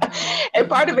 And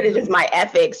part of it is just my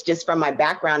ethics, just from my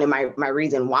background and my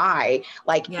reason why,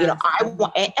 like, you know, I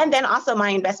want, and then also my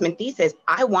investment thesis,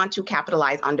 I want to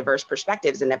capitalize on diverse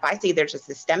perspectives. And if I see there's a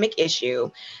systemic issue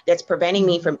that's preventing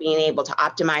me from being able to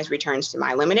optimize returns to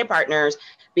my limited partners,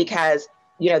 because,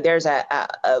 you know, there's a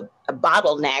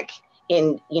bottleneck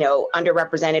in, you know,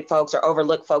 underrepresented folks or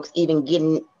overlooked folks even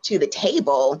getting to the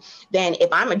table, then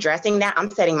if I'm addressing that, I'm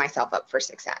setting myself up for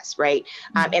success, right?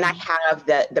 And I have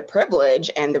the privilege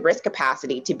and the risk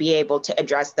capacity to be able to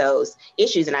address those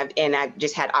issues. And I've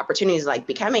just had opportunities like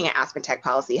becoming an Aspen Tech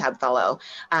Policy Hub Fellow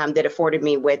that afforded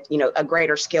me with, you know, a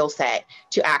greater skill set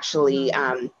to actually,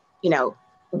 you know,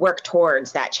 work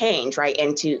towards that change, right?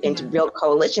 And to build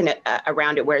coalition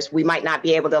around it, whereas we might not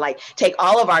be able to like take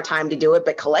all of our time to do it,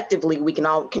 but collectively we can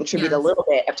all contribute a little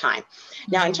bit of time.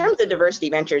 Now, in terms of diversity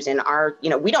ventures in our, you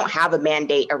know, we don't have a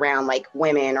mandate around like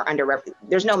women or underrepresented,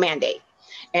 there's no mandate.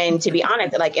 And to be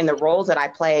honest, like in the roles that I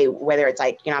play, whether it's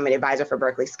like, you know, I'm an advisor for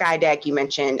Berkeley Skydeck, you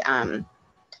mentioned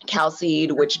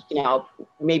CalSeed, which, you know,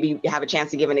 maybe you have a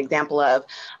chance to give an example of.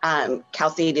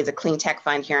 CalSeed is a clean tech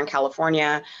fund here in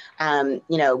California. You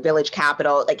know, Village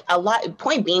Capital, like a lot,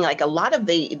 point being, like a lot of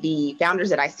the founders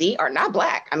that I see are not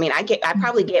Black. I mean, I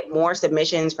probably get more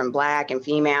submissions from Black and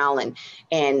female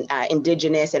and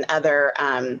Indigenous and other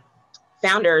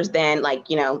founders than, like,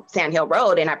 you know, Sand Hill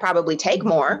Road. And I probably take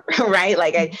more, right?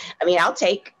 Like, I mean, I'll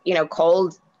take, you know,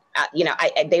 cold, you know,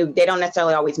 they don't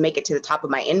necessarily always make it to the top of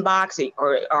my inbox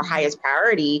or highest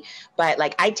priority, but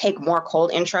like I take more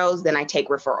cold intros than I take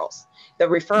referrals. The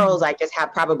referrals, I just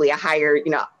have probably a higher, you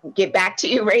know, get back to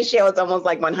you ratio. It's almost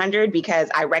like 100 because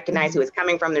I recognize who it's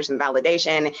coming from. There's some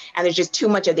validation, and there's just too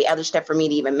much of the other stuff for me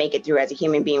to even make it through as a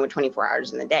human being with 24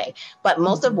 hours in the day. But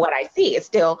most of what I see is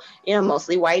still, you know,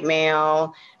 mostly white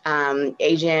male,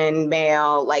 Asian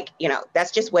male, like, you know,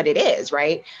 that's just what it is,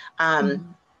 right?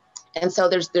 And so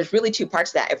there's really two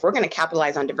parts to that. If we're going to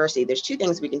capitalize on diversity, there's two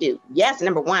things we can do. Yes,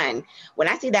 number one, when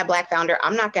I see that Black founder,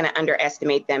 I'm not going to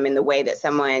underestimate them in the way that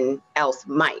someone else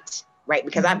might, right?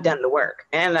 Because I've done the work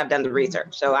and I've done the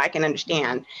research, so I can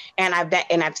understand. And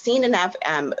I've seen enough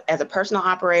as a personal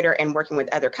operator and working with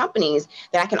other companies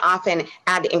that I can often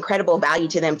add incredible value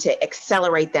to them to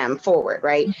accelerate them forward,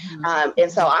 right? And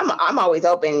so I'm always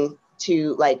open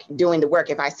to like doing the work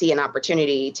if I see an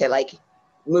opportunity to like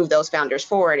move those founders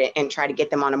forward and try to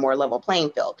get them on a more level playing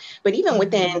field. But even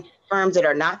within firms that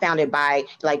are not founded by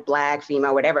like Black,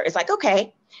 female, whatever, it's like,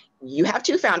 okay, you have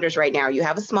two founders right now, you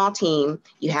have a small team,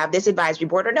 you have this advisory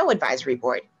board or no advisory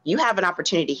board. You have an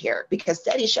opportunity here, because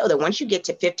studies show that once you get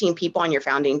to 15 people on your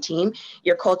founding team,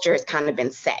 your culture has kind of been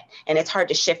set and it's hard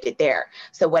to shift it there.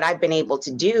 So what I've been able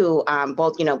to do,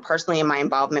 both, you know, personally in my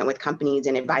involvement with companies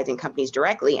and advising companies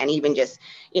directly, and even just,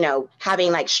 you know,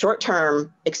 having like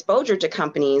short-term exposure to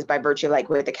companies by virtue, like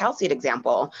with the CalSeed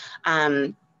example,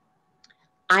 I'm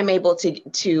able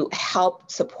to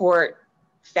help support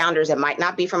founders that might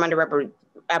not be from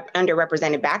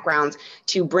underrepresented backgrounds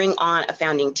to bring on a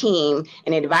founding team,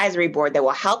 an advisory board that will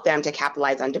help them to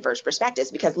capitalize on diverse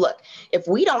perspectives. Because look, if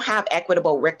we don't have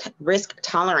equitable risk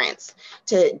tolerance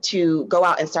to go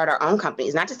out and start our own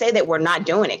companies, not to say that we're not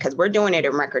doing it, because we're doing it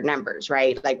in record numbers,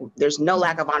 right? Like there's no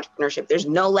lack of entrepreneurship, there's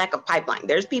no lack of pipeline,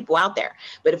 there's people out there.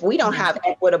 But if we don't have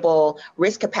equitable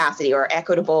risk capacity or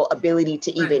equitable ability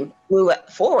to even move it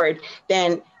forward,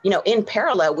 then in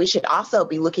parallel, we should also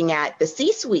be looking at the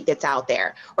C-suite that's out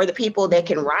there, or the people that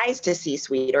can rise to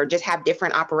C-suite or just have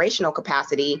different operational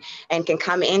capacity and can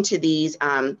come into these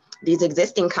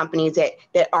existing companies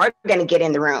that are going to get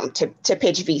in the room to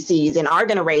pitch VCs and are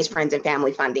going to raise friends and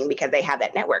family funding because they have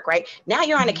that network, right? Now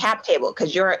you're on a cap table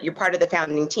because you're part of the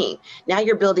founding team. Now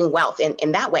you're building wealth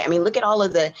in that way. I mean, look at all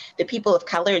of the people of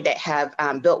color that have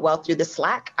built wealth through the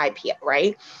Slack IPO,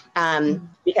 right?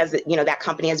 Because that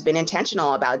company has been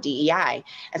intentional about DEI.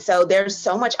 And so there's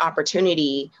so much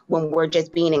opportunity when we're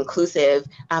just being inclusive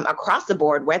across the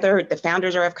board, whether the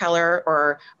founders are of color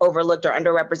or overlooked or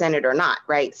underrepresented or not,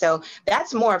 right? So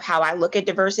that's more of how I look at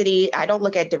diversity. I don't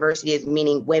look at diversity as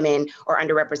meaning women or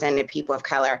underrepresented people of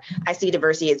color. I see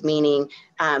diversity as meaning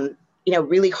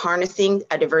really harnessing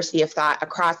a diversity of thought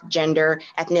across gender,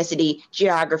 ethnicity,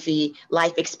 geography,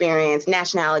 life experience,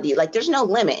 nationality. Like, there's no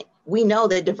limit. We know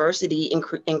that diversity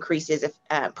increases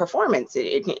performance.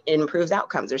 It improves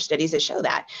outcomes. There's studies that show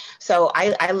that. So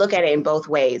I look at it in both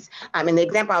ways. And the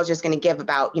example I was just going to give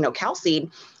about, CalSeed,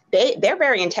 they're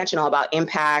very intentional about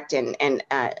impact and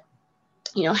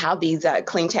how these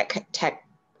clean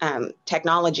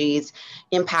technologies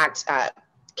impact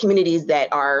communities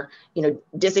that are,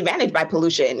 disadvantaged by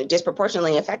pollution,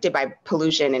 disproportionately affected by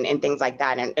pollution and things like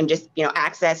that. And just,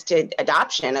 access to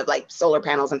adoption of like solar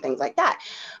panels and things like that.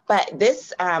 But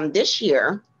this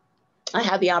year, I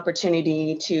had the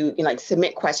opportunity to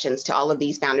submit questions to all of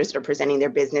these founders that are presenting their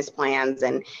business plans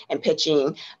and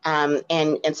pitching.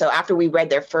 And so after we read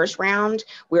their first round,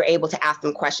 we were able to ask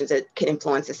them questions that could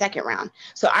influence the second round.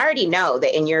 So I already know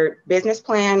that in your business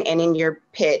plan and in your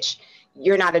pitch,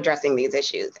 you're not addressing these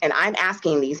issues. And I'm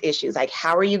asking these issues, like,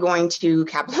 how are you going to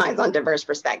capitalize on diverse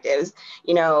perspectives?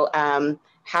 How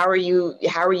are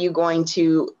you going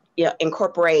to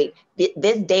incorporate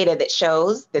this data that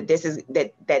shows that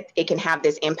that it can have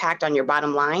this impact on your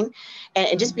bottom line,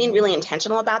 and just being really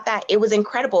intentional about that. It was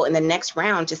incredible in the next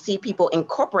round to see people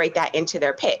incorporate that into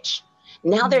their pitch.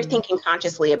 Now they're thinking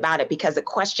consciously about it because the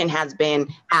question has been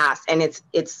asked and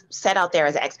it's set out there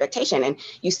as an expectation. And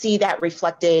you see that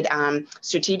reflected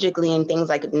strategically in things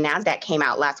like NASDAQ came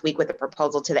out last week with a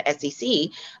proposal to the SEC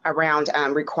around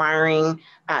requiring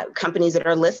companies that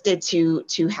are listed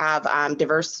to have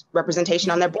diverse representation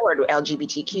on their board,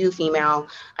 LGBTQ, female,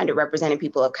 underrepresented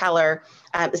people of color.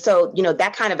 So,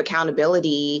 that kind of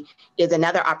accountability is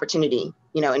another opportunity,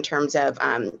 in terms of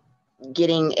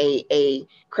getting a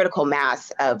critical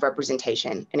mass of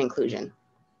representation and inclusion.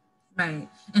 Right.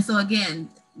 And so again,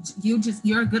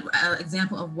 you're a good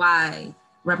example of why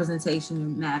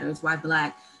representation matters, why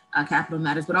Black capital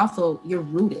matters, but also you're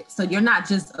rooted. So you're not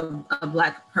just a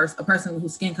Black person, a person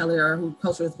whose skin color or whose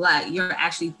culture is Black. You're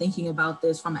actually thinking about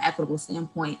this from an equitable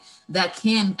standpoint that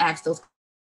can ask those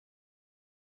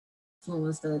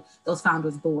influence those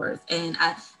founders' boards. And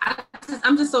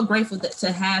I'm just so grateful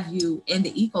to have you in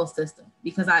the ecosystem,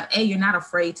 because you're not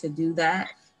afraid to do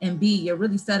that, and B, you're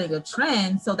really setting a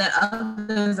trend so that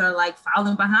others are like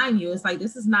following behind you. It's like,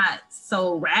 this is not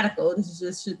so radical. This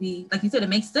just should be, like you said, it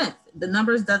makes sense. The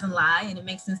numbers doesn't lie, and it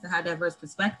makes sense to have diverse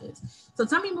perspectives. So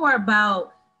tell me more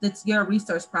about your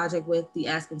research project with the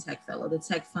Aspen Tech Fellow, the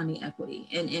Tech Funding Equity,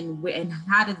 and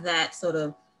how did that sort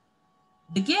of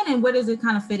begin, and where does it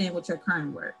kind of fit in with your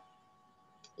current work?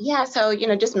 Yeah, so,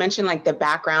 just mention like the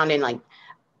background and like,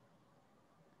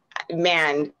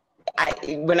 man,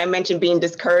 when I mentioned being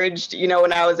discouraged,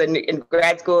 when I was in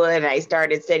grad school and I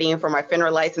started studying for my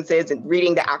FINRA licenses and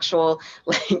reading the actual,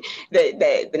 like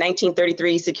the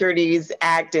 1933 Securities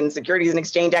Act and Securities and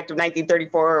Exchange Act of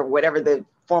 1934, or whatever the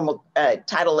formal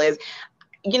title is,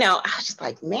 I was just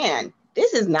like, man,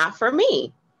 this is not for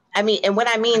me. I mean, and what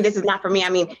I mean, this is not for me, I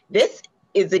mean, this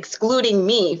is excluding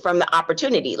me from the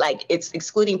opportunity. Like, it's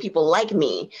excluding people like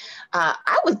me.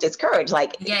 I was discouraged.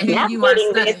 Like, yeah, here you are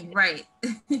studying, this, right?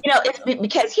 It's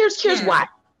because here's why.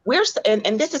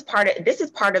 And this is part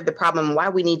of the problem, why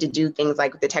we need to do things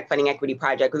like the Tech Funding Equity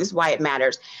Project. This is why it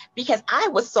matters, because I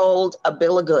was sold a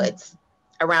bill of goods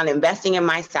around investing in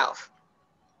myself,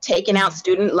 taking out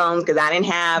student loans because I didn't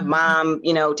have mom,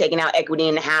 taking out equity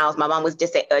in the house. My mom was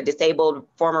a disabled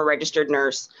former registered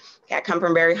nurse. I come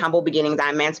from very humble beginnings.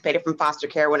 I emancipated from foster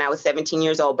care when I was 17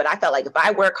 years old. But I felt like if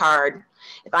I work hard,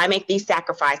 if I make these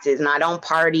sacrifices and I don't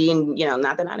party, and,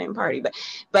 not that I didn't party,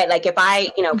 but like if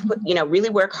I, really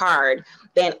work hard,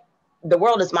 then the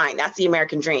world is mine. That's the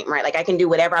American dream, right? Like I can do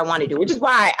whatever I want to do, which is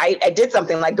why I did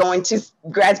something like going to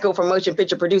grad school for motion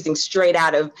picture producing straight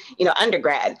out of,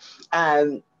 undergrad.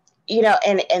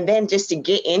 and then just to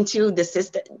get into the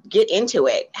system, get into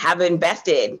it, have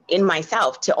invested in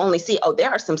myself to only see, oh, there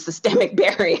are some systemic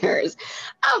barriers.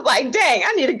 I'm like, dang,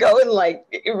 I need to go and like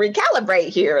recalibrate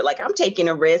here. Like I'm taking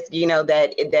a risk,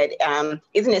 that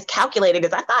isn't as calculated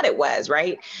as I thought it was,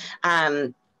 right?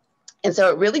 And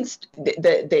so it really,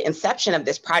 the inception of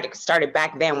this project started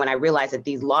back then when I realized that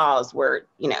these laws were,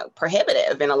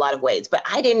 prohibitive in a lot of ways, but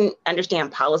I didn't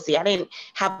understand policy. I didn't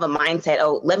have a mindset,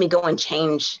 oh, let me go and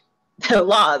change the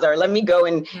laws, or let me go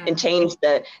and change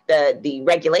the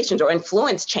regulations or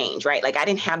influence change, right? Like I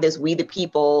didn't have this we the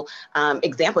people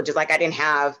example, just like I didn't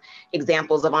have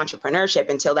examples of entrepreneurship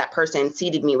until that person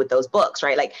seeded me with those books,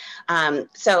 right? Like,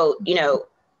 so,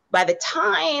 by the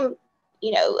time,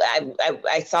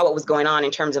 I saw what was going on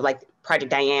in terms of like Project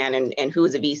Diane and who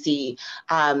was a VC,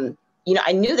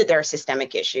 I knew that there are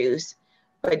systemic issues,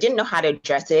 but I didn't know how to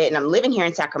address it. And I'm living here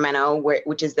in Sacramento,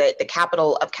 which is the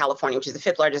capital of California, which is the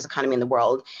 5th largest economy in the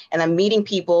world. And I'm meeting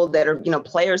people that are,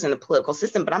 players in the political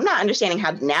system, but I'm not understanding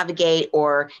how to navigate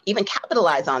or even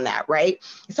capitalize on that, right?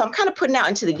 So I'm kind of putting out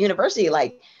into the university,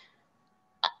 like,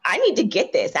 I need to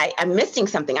get this. I'm missing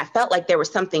something. I felt like there was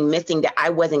something missing that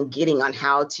I wasn't getting on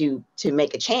how to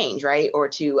make a change, right? Or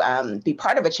to be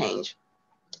part of a change.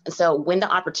 So when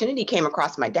the opportunity came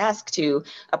across my desk to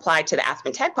apply to the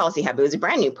Aspen Tech Policy Hub, it was a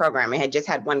brand new program. It had just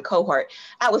had one cohort.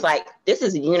 I was like, this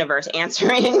is the universe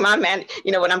answering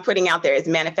what I'm putting out there is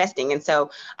manifesting. And so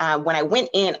when I went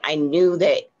in, I knew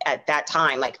that at that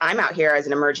time, like I'm out here as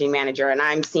an emerging manager and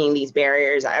I'm seeing these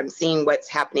barriers. I'm seeing what's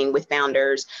happening with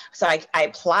founders. So I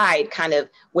applied kind of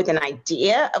with an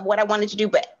idea of what I wanted to do,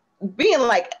 but being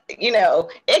like,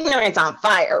 ignorance on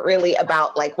fire really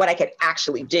about like what I could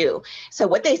actually do. So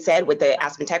what they said with the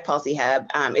Aspen Tech Policy Hub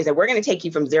is that we're going to take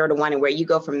you from 0 to 1 and where you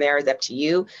go from there is up to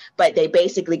you. But they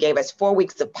basically gave us 4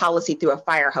 weeks of policy through a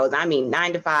fire hose. I mean,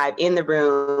 9 to 5 in the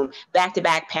room,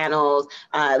 back-to-back panels,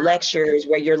 lectures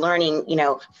where you're learning,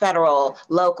 federal,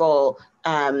 local,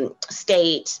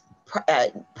 state,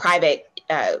 private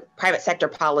sector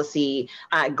policy,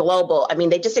 global. I mean,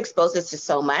 they just exposed us to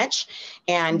so much.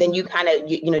 And then you kind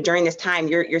of, during this time,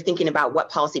 you're thinking about what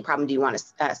policy problem do you want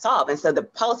to solve? And so the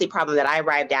policy problem that I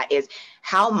arrived at is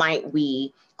how might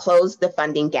we close the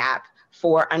funding gap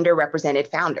for underrepresented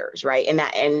founders, right? And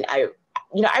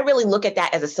I really look at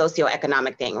that as a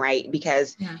socioeconomic thing, right?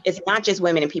 Because it's not just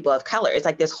women and people of color. It's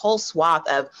like this whole swath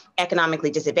of economically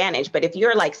disadvantaged. But if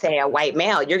you're like, say, a white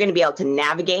male, you're going to be able to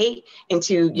navigate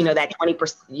into, that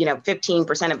 20%,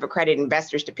 15% of accredited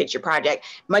investors to pitch your project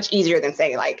much easier than,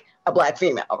 say, like a Black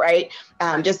female, right?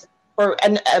 Just for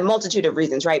a multitude of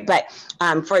reasons, right? But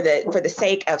for the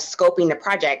sake of scoping the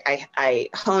project, I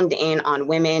honed in on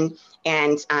women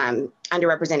and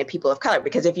underrepresented people of color,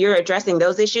 because if you're addressing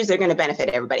those issues, they're going to benefit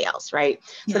everybody else, right?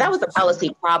 So that was the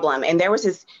policy problem. And there was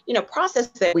this, process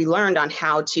that we learned on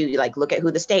how to like look at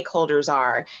who the stakeholders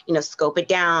are, scope it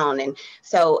down. And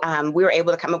so we were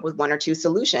able to come up with 1 or 2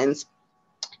 solutions.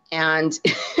 And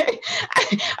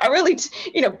I really,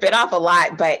 bit off a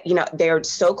lot, but, they're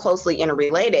so closely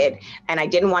interrelated. And I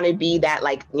didn't want to be that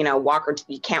like, you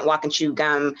can't walk and chew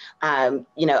gum. I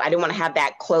didn't want to have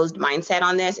that closed mindset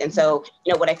on this. And so,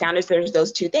 what I found is there's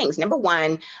those 2 things. Number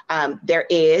one, there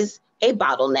is a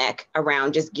bottleneck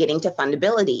around just getting to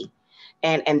fundability.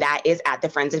 And that is at the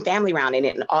friends and family round. And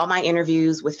in all my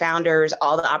interviews with founders,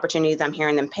 all the opportunities I'm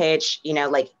hearing them pitch,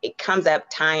 it comes up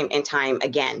time and time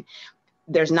again.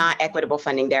 There's not equitable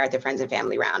funding there at the friends and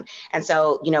family round. And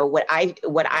so, what I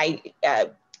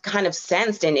kind of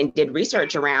sensed and did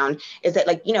research around is that,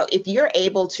 like, if you're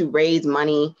able to raise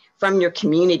money from your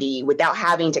community without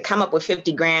having to come up with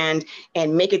 50 grand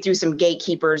and make it through some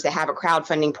gatekeepers that have a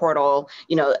crowdfunding portal,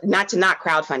 not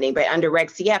crowdfunding, but under Reg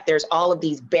CF, there's all of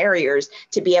these barriers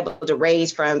to be able to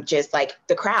raise from just like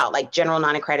the crowd, like general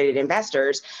non-accredited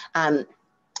investors. And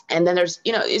then there's,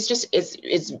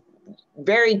 it's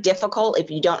very difficult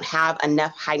if you don't have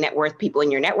enough high net worth people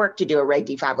in your network to do a Reg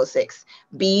D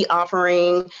 506B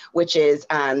offering, which is,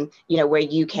 where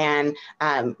you can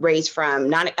raise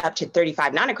from up to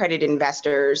 35 non-accredited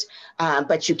investors,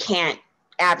 but you can't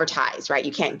advertise, right?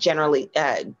 You can't generally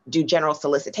do general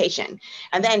solicitation.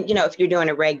 And then, if you're doing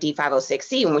a Reg D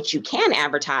 506C in which you can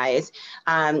advertise,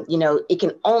 it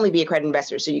can only be accredited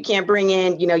investors. So you can't bring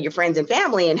in, your friends and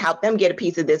family and help them get a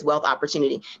piece of this wealth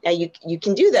opportunity. Now you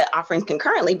can do the offerings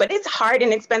concurrently, but it's hard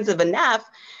and expensive enough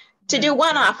to do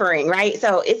one offering, right?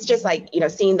 So it's just like, you know,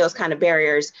 seeing those kind of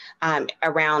barriers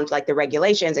around like the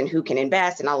regulations and who can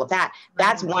invest and all of that.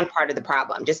 That's one part of the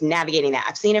problem, just navigating that.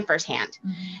 I've seen it firsthand.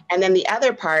 And then the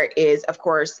other part is, of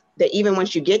course, that even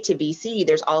once you get to VC,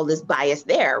 there's all this bias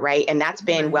there, right? And that's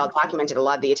been well documented. A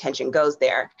lot of the attention goes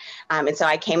there. And so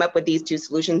I came up with these two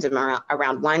solutions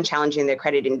around one, challenging the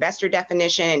accredited investor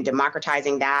definition and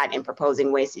democratizing that and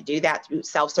proposing ways to do that through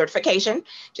self-certification,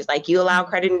 just like you allow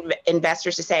accredited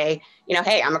investors to say, you know,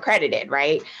 hey, I'm accredited,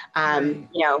 right? You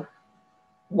know,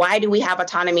 why do we have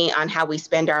autonomy on how we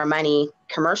spend our money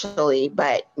commercially,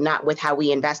 but not with how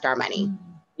we invest our money?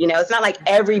 You know, it's not like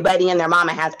everybody and their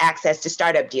mama has access to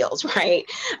startup deals, right?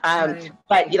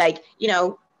 But like, you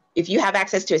know, if you have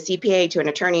access to a CPA, to an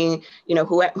attorney, you know,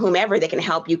 whomever that can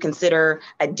help you consider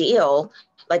a deal,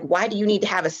 like, why do you need to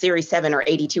have a Series 7 or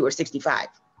 82 or 65?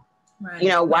 You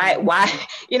know, why,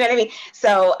 you know what I mean?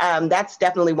 So that's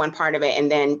definitely one part of it.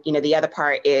 And then, you know, the other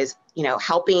part is, you know,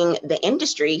 helping the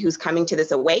industry who's coming to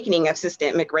this awakening of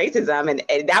systemic racism.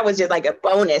 And that was just like a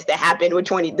bonus that happened with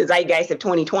the zeitgeist of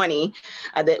 2020.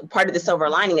 The part of the silver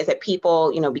lining is that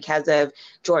people, you know, because of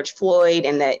George Floyd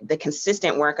and the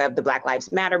consistent work of the Black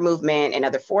Lives Matter movement and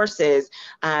other forces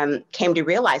came to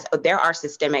realize, oh, there are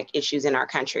systemic issues in our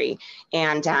country.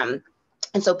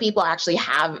 And so people actually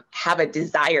have a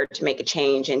desire to make a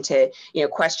change and to, you know,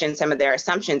 question some of their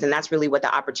assumptions. And that's really what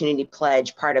the Opportunity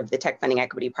Pledge, part of the Tech Funding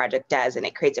Equity Project, does. And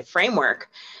it creates a framework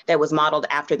that was modeled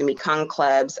after the Mekong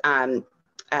Club's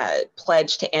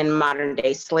pledge to end modern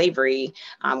day slavery,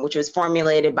 which was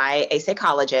formulated by a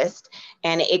psychologist.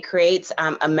 And it creates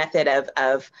a method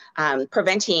of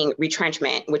preventing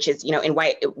retrenchment, which is, you know, in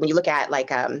white, when you look at like,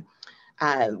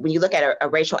 when you look at a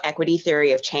racial equity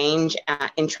theory of change,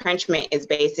 entrenchment is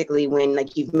basically when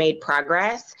like you've made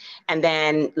progress and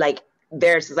then like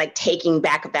there's like taking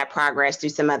back of that progress through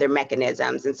some other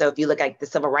mechanisms. And so if you look at the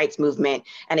civil rights movement,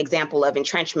 an example of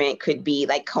entrenchment could be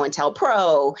like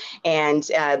COINTELPRO and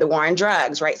the war on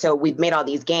drugs, right? So we've made all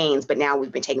these gains, but now we've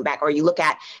been taken back. Or you look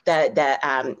at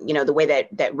you know, the way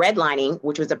that redlining,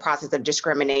 which was a process of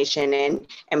discrimination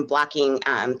and blocking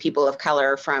people of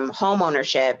color from home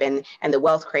ownership and the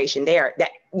wealth creation there,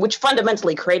 which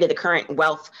fundamentally created the current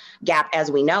wealth gap as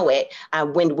we know it.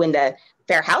 When the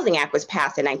Fair Housing Act was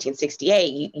passed in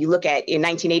 1968, you look at in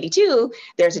 1982,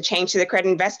 there's a change to the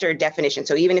accredited investor definition.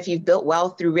 So even if you've built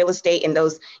wealth through real estate in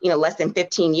those, you know, less than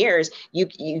 15 years,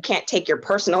 you can't take your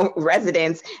personal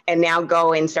residence and now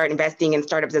go and start investing in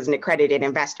startups as an accredited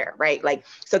investor, right? Like,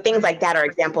 so things like that are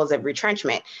examples of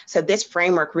retrenchment. So this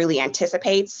framework really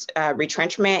anticipates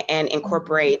retrenchment and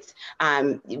incorporates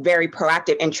very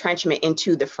proactive entrenchment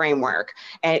into the framework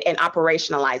and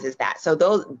operationalizes that. So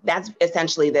that's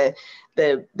essentially the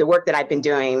work that I've been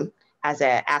doing as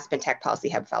a Aspen Tech Policy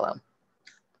Hub Fellow.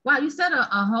 Wow, you said a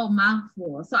whole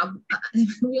mouthful. So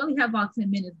we only have about 10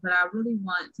 minutes, but I really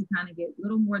want to kind of get a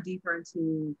little more deeper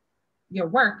into your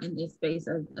work in this space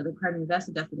of the accredited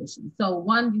investor definition. So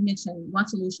one, you mentioned one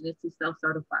solution is to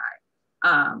self-certify.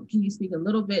 Can you speak a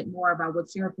little bit more about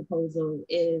what your proposal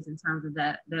is in terms of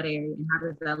that area and how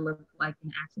does that look like in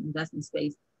the actual investment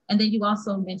space? And then you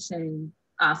also mentioned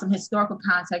some historical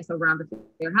context around the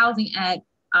Fair Housing Act.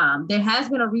 There has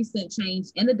been a recent change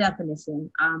in the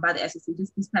definition by the SEC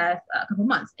just this past couple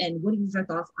months. And what are your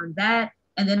thoughts on that?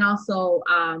 And then also,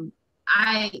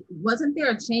 wasn't there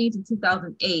a change in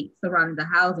 2008 surrounding the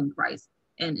housing crisis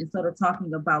and sort of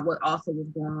talking about what also was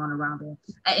going on around there?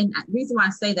 And the reason why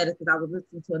I say that is because I was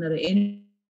listening to another interview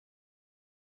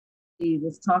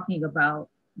was talking about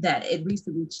that it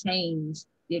recently changed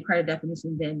the accredited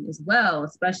definition then as well,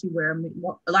 especially where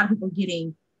a lot of people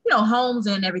getting, you know, homes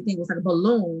and everything was like a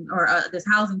balloon or this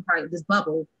housing price, this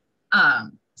bubble.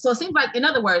 So it seems like, in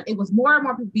other words, it was more and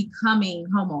more people becoming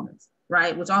homeowners,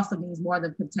 right? Which also means more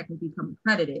than technically become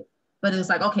accredited. But it was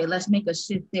like, okay, let's make a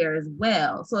shift there as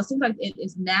well. So it seems like it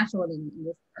is natural in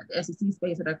this SEC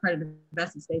space or the accredited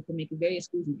investment space to make it very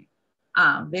exclusionary,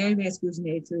 very, very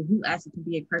exclusionary to who actually can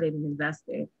be accredited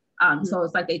investor. So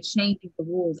it's like they changing the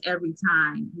rules every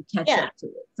time you catch up to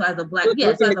it. So as a black,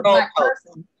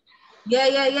 person,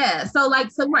 So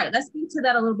right, let's speak to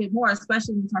that a little bit more,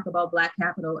 especially when we talk about Black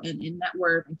capital and net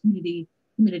worth and community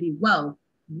wealth.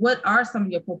 What are some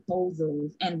of your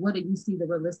proposals, and what do you see the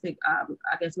realistic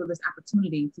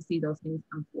opportunity to see those things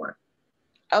come forth?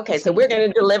 Okay, so we're going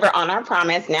to deliver on our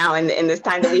promise now in this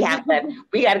time that we have.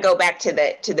 We got to go back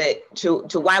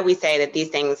to why we say that these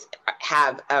things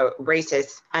have a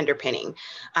racist underpinning.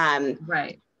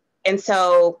 Right. And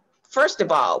so, first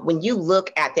of all, when you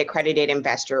look at the accredited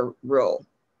investor rule,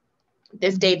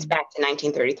 this dates back to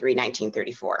 1933,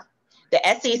 1934. The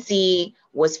SEC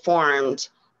was formed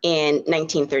in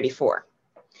 1934.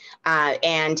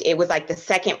 And it was like the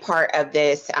second part of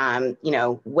this,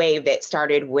 wave that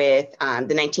started with the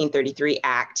 1933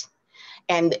 Act.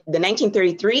 And the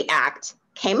 1933 Act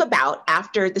came about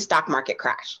after the stock market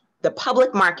crash, the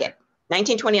public market,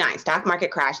 1929 stock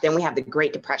market crash. Then we have the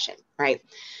Great Depression, right?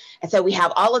 And so we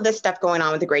have all of this stuff going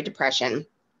on with the Great Depression.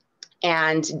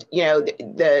 And,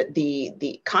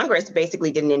 the Congress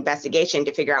basically did an investigation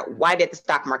to figure out why did the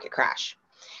stock market crash?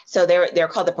 So they're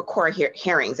called the PCOR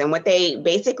hearings. And what they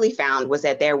basically found was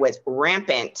that there was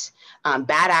rampant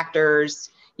bad actors.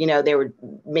 They were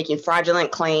making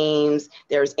fraudulent claims.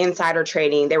 There was insider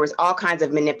trading. There was all kinds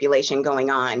of manipulation going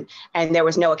on, and there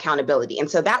was no accountability. And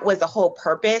so that was the whole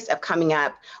purpose of coming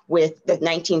up with the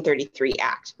 1933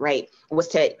 Act, right? Was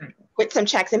to put some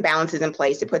checks and balances in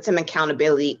place, to put some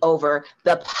accountability over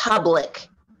the public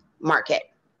market,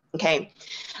 okay?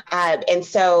 And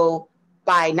so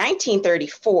by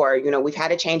 1934, we've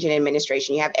had a change in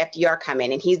administration. You have FDR come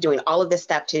in, and he's doing all of this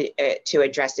stuff to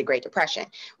address the Great Depression.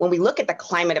 When we look at the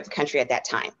climate of the country at that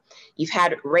time, you've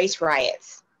had race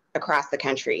riots across the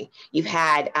country. You've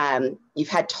had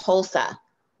Tulsa,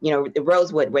 the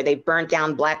Rosewood, where they burnt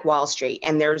down Black Wall Street,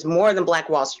 and there's more than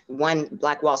one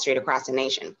Black Wall Street across the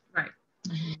nation. Right.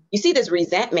 Mm-hmm. You see this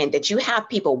resentment that you have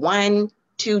people 1-2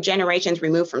 generations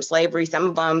removed from slavery, some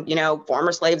of them,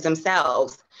 former slaves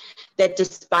themselves, that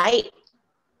despite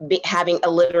having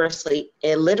illiteracy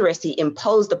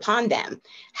imposed upon them,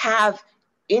 have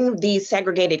in these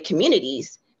segregated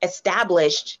communities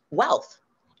established wealth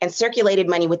and circulated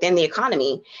money within the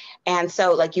economy. And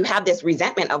so you have this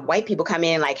resentment of white people come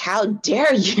in like, how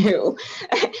dare you?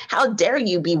 How dare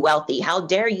you be wealthy? How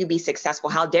dare you be successful?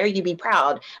 How dare you be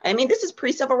proud? I mean, this is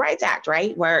pre-Civil Rights Act,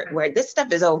 right? Where this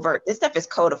stuff is overt, this stuff is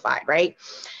codified, right?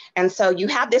 And so you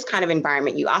have this kind of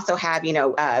environment. You also have,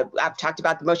 I've talked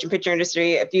about the motion picture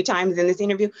industry a few times in this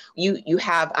interview. You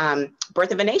have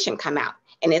Birth of a Nation come out,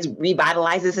 and it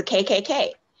revitalizes the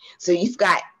KKK. So you've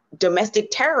got domestic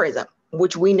terrorism,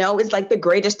 which we know is like the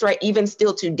greatest threat even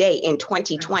still today in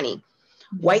 2020.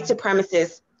 Mm-hmm. White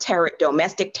supremacist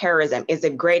domestic terrorism is the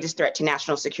greatest threat to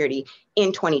national security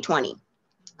in 2020.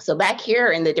 So back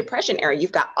here in the Depression era,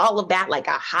 you've got all of that like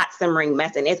a hot simmering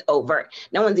mess, and it's overt.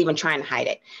 No one's even trying to hide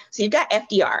it. So you've got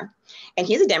FDR, and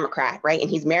he's a Democrat, right? And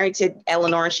he's married to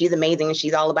Eleanor, and she's amazing. And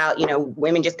she's all about,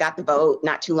 women just got the vote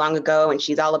not too long ago, and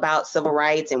she's all about civil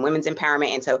rights and women's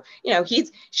empowerment. And so,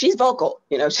 she's vocal,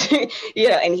 and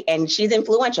she's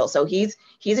influential. So he's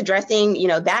addressing,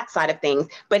 that side of things,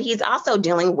 but he's also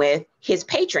dealing with his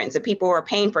patrons, the people who are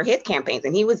paying for his campaigns.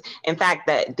 And he was, in fact,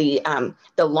 the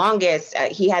longest,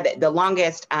 he had the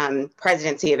longest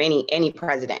presidency of any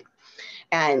president.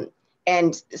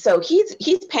 And so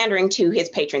he's pandering to his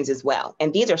patrons as well.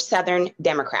 And these are Southern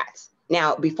Democrats.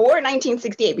 Now, before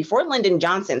 1968, before Lyndon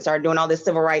Johnson started doing all this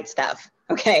civil rights stuff,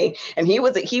 okay, and he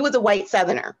was a white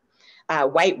Southerner,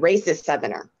 white racist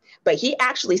Southerner. But he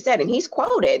actually said, and he's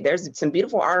quoted, there's some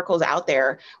beautiful articles out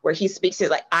there where he speaks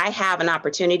to I have an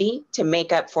opportunity to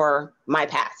make up for my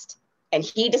past. And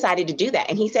he decided to do that.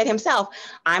 And he said himself,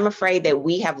 I'm afraid that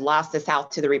we have lost the South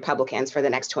to the Republicans for the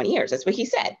next 20 years. That's what he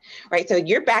said, right? So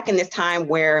you're back in this time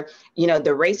where, the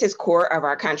racist core of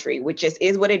our country, which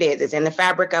is what it is, it's in the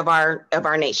fabric of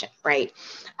our nation, right?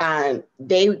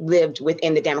 They lived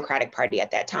within the Democratic Party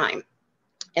at that time.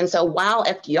 And so while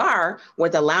FDR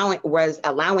was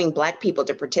allowing Black people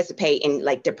to participate in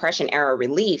Depression era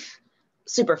relief,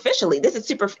 superficially, this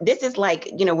is like,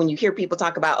 when you hear people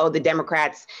talk about, the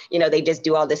Democrats, they just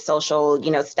do all this social,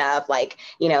 stuff,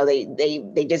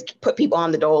 they just put people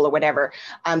on the dole or whatever.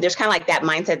 There's kind of like that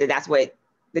mindset that's what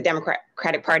the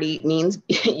Democratic Party means,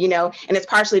 and it's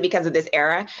partially because of this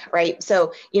era, right?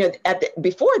 So,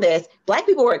 before this, Black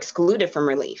people were excluded from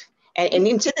relief. And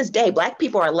even to this day, Black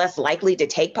people are less likely to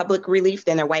take public relief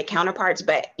than their white counterparts.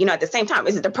 But, at the same time,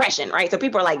 it's a depression, right? So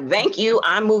people are like, thank you.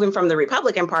 I'm moving from the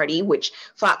Republican Party, which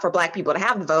fought for Black people to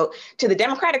have the vote, to the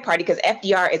Democratic Party, because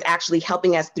FDR is actually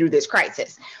helping us through this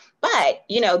crisis. But,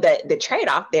 the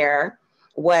trade-off there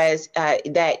was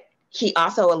that he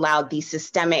also allowed the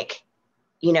systemic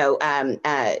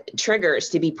triggers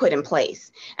to be put in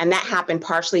place. And that happened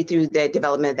partially through the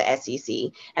development of the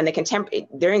SEC. And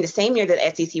during the same year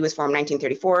that the SEC was formed,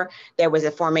 1934, there was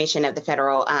a formation of the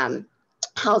Federal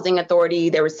Housing Authority.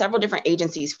 There were several different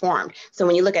agencies formed. So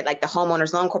when you look at the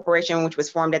Homeowners Loan Corporation, which was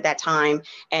formed at that time,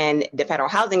 and the Federal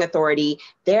Housing Authority,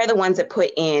 they're the ones that put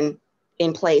in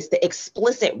place the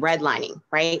explicit redlining,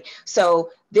 right?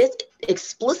 So this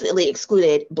explicitly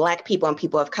excluded Black people and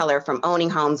people of color from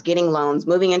owning homes, getting loans,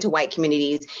 moving into white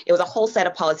communities. It was a whole set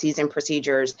of policies and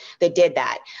procedures that did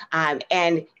that.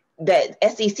 And the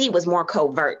SEC was more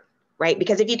covert, right?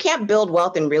 Because if you can't build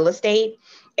wealth in real estate,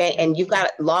 and you've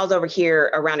got laws over here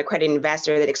around accredited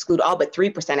investor that exclude all but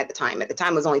 3% at the time. At the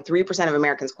time, it was only 3% of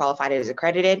Americans qualified as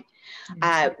accredited.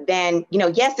 Then,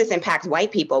 yes, this impacts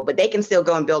white people, but they can still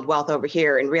go and build wealth over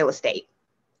here in real estate.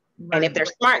 Right. And if they're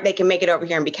smart, they can make it over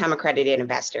here and become accredited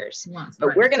investors.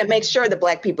 But we're going to make sure that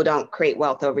Black people don't create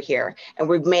wealth over here. And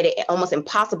we've made it almost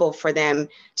impossible for them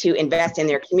to invest in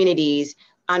their communities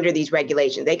under these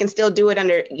regulations. They can still do it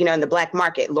under, in the black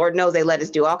market. Lord knows they let us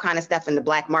do all kind of stuff in the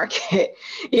black market.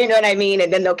 You know what I mean?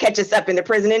 And then they'll catch us up in the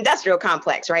prison industrial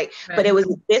complex, right? But it was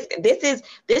this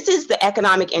is the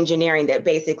economic engineering that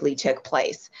basically took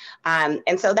place.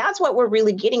 And so that's what we're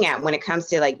really getting at when it comes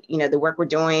to the work we're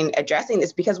doing addressing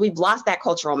this, because we've lost that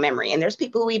cultural memory. And there's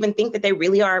people who even think that they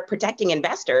really are protecting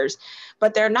investors,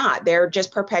 but they're not. They're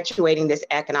just perpetuating this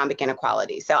economic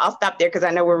inequality. So I'll stop there because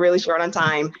I know we're really short on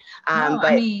time.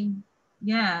 First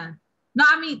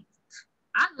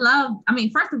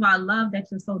of all, I love that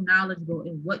you're so knowledgeable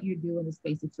in what you do in the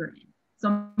space that you're in.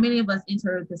 So many of us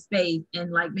enter the space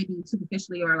and maybe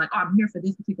superficially or I'm here for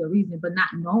this particular reason, but not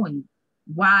knowing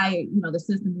why, the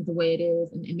system is the way it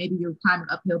is. And maybe you're climbing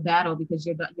an uphill battle because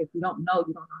if you don't know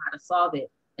how to solve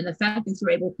it. And the fact that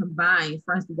you're able to combine,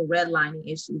 for instance, the redlining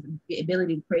issues and the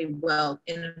ability to create wealth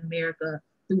in America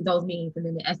through those means, and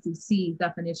then the SEC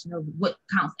definition of what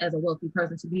counts as a wealthy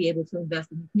person to be able to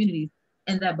invest in communities,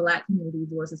 and that Black communities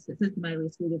were systematically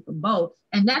excluded from both.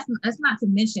 And that's not to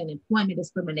mention employment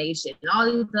discrimination and all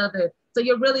these other, so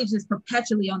you're really just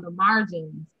perpetually on the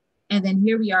margins. And then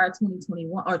here we are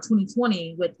 2021 or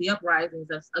 2020 with the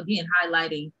uprisings of, again,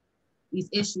 highlighting these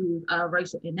issues of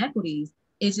racial inequities.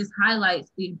 It just highlights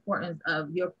the importance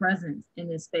of your presence in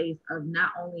this space of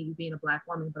not only you being a Black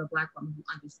woman, but a Black woman who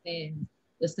understands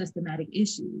the systematic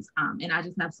issues. And I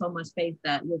just have so much faith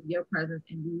that with your presence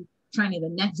and you training the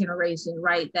next generation,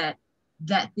 right, that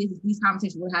these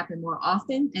conversations will happen more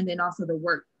often, and then also the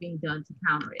work being done to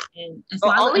counter it. And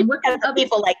so only because of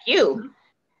people like you.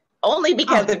 Only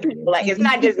because of people it's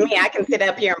not just me. I can sit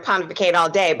up here and pontificate all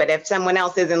day, but if someone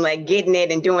else isn't getting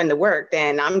it and doing the work,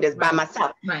 then I'm just by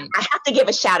myself. Right. I have to give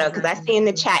a shout out because I see in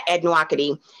the chat Ed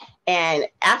Nwakati and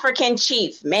African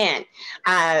Chief, man,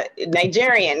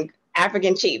 Nigerian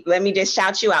African Chief. Let me just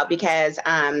shout you out because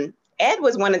Ed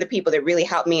was one of the people that really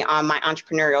helped me on my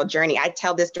entrepreneurial journey. I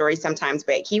tell this story sometimes,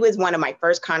 but he was one of my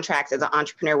first contracts as an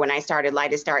entrepreneur when I started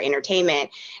Lichtenstern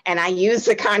Entertainment. And I used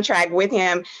the contract with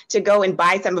him to go and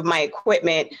buy some of my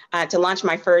equipment to launch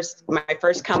my first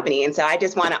company. And so I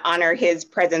just want to honor his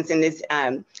presence in this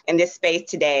space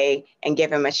today and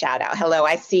give him a shout out. Hello,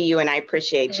 I see you and I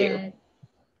appreciate you.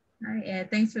 Hi, Ed.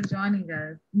 Thanks for joining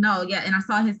us. No, yeah, and I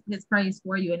saw his praise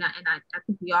for you, and I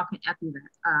think we all can echo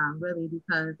that, really,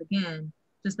 because again,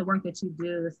 just the work that you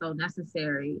do is so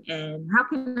necessary. And how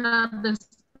can others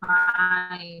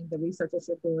find the research that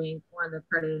you're doing on the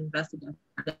accredited investor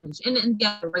definition and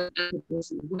get the right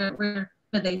issue? Where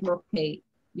could they locate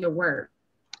your work?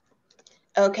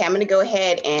 Okay, I'm going to go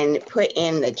ahead and put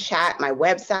in the chat my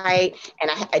website,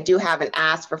 and I do have an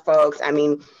ask for folks. I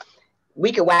mean,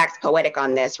 we could wax poetic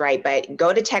on this, right? But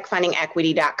go to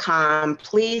techfundingequity.com.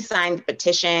 Please sign the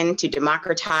petition to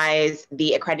democratize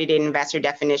the accredited investor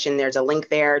definition. There's a link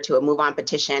there to a move on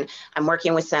petition. I'm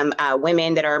working with some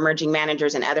women that are emerging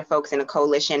managers and other folks in a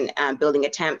coalition building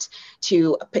attempt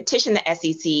to petition the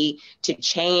SEC to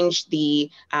change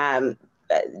the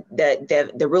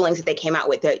rulings that they came out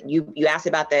with. You asked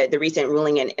about the recent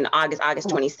ruling in August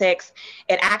 26th.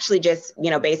 It actually just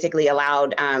basically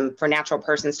allowed for natural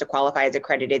persons to qualify as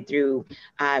accredited through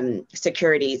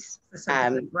securities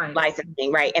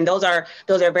licensing, right? And those are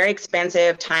very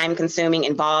expensive, time consuming,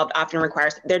 involved, often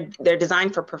requires, they're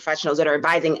designed for professionals that are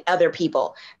advising other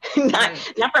people, not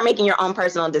for making your own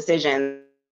personal decisions.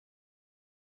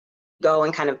 Go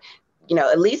and kind of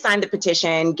at least sign the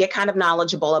petition, get kind of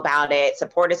knowledgeable about it,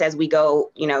 support us as we go,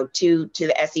 to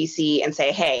the SEC and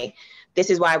say, hey, this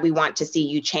is why we want to see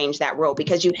you change that rule,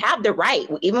 because you have the right,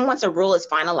 even once a rule is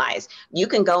finalized, you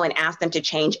can go and ask them to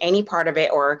change any part of it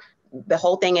or the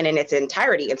whole thing in its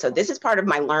entirety. And so this is part of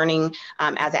my learning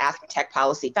as an Aspen Tech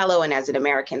Policy Fellow and as an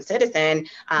American citizen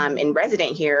and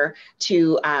resident here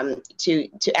to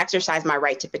exercise my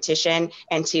right to petition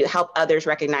and to help others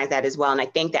recognize that as well. And I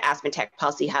thank the Aspen Tech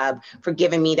Policy Hub for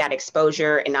giving me that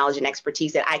exposure and knowledge and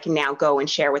expertise that I can now go and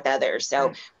share with others.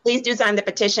 So please do sign the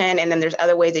petition. And then there's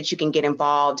other ways that you can get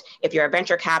involved. If you're a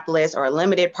venture capitalist or a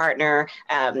limited partner,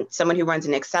 someone who runs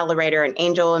an accelerator, an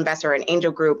angel investor, an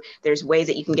angel group, there's ways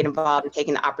that you can get involved in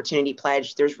taking the opportunity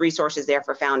pledge. There's resources there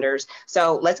for founders.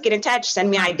 So let's get in touch. Send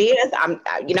me ideas. I'm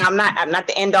not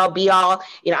the end all be all.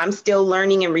 I'm still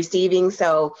learning and receiving.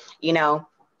 So,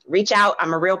 reach out.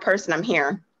 I'm a real person. I'm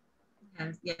here.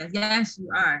 Yes, you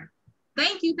are.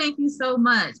 Thank you so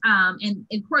much. And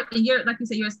important, you're, like you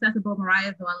said, you're accessible.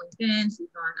 Mariah's on LinkedIn. She's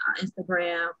on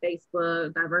Instagram,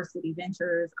 Facebook, Diversity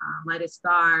Ventures, Lighted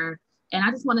Star. And I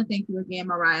just want to thank you again,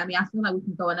 Mariah. I mean, I feel like we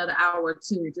can go another hour or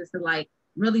two just to like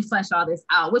really flesh all this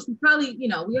out, which we probably, you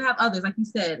know, we have others, like you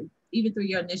said, even through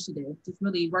your initiative, just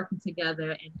really working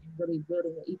together and really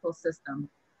building an ecosystem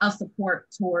of support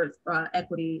towards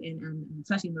equity and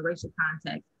especially in the racial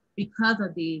context, because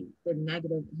of the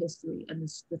negative history and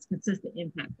this consistent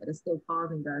impact that is still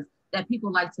causing us that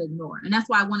people like to ignore. And that's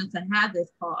why I wanted to have this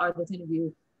call or this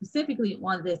interview specifically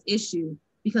on this issue,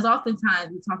 because oftentimes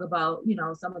we talk about, you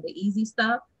know, some of the easy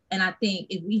stuff. And I think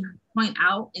if we point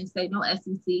out and say, no,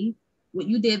 SEC, what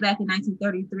you did back in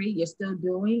 1933, you're still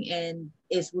doing, and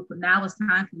now it's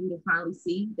time for you to finally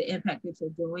see the impact that you're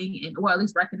doing, and or at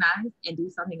least recognize and do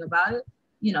something about it.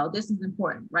 You know, this is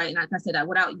important, right? And like I said, that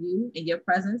without you and your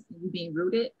presence and you being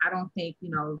rooted, I don't think, you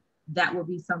know, that will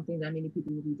be something that many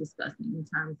people will be discussing in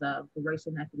terms of the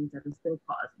racial inequities that are still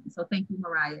causing. So thank you,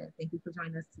 Mariah. Thank you for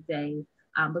joining us today.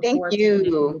 Look forward to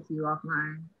connecting with you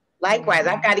offline. Likewise,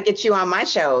 I've got to get you on my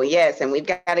show. Yes. And we've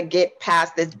got to get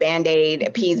past this Band-Aid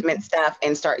appeasement stuff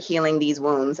and start healing these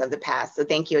wounds of the past. So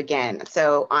thank you again.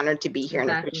 So honored to be here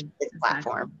and appreciate this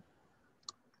platform.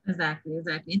 Exactly.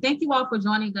 And thank you all for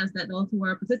joining us, that those who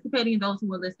are participating and those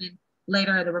who are listening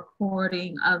later, the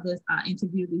recording of this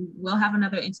interview. We will have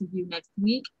another interview next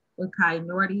week with Kai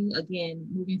Nordy, again,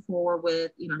 moving forward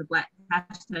with, you know, the Black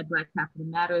Capital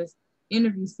Matters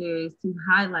interview series to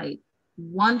highlight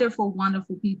wonderful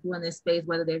people in this space,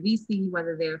 whether they're VC,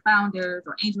 whether they're founders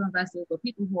or angel investors, or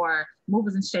people who are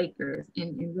movers and shakers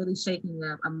and really shaking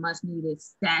a much needed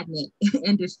stagnant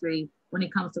industry when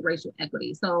it comes to racial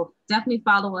equity. So definitely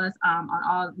follow us on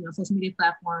all, you know, social media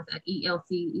platforms at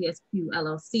ELC ESQ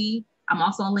LLC. I'm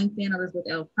also on LinkedIn, Elizabeth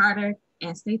L. Carter,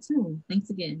 and stay tuned. Thanks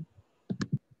again.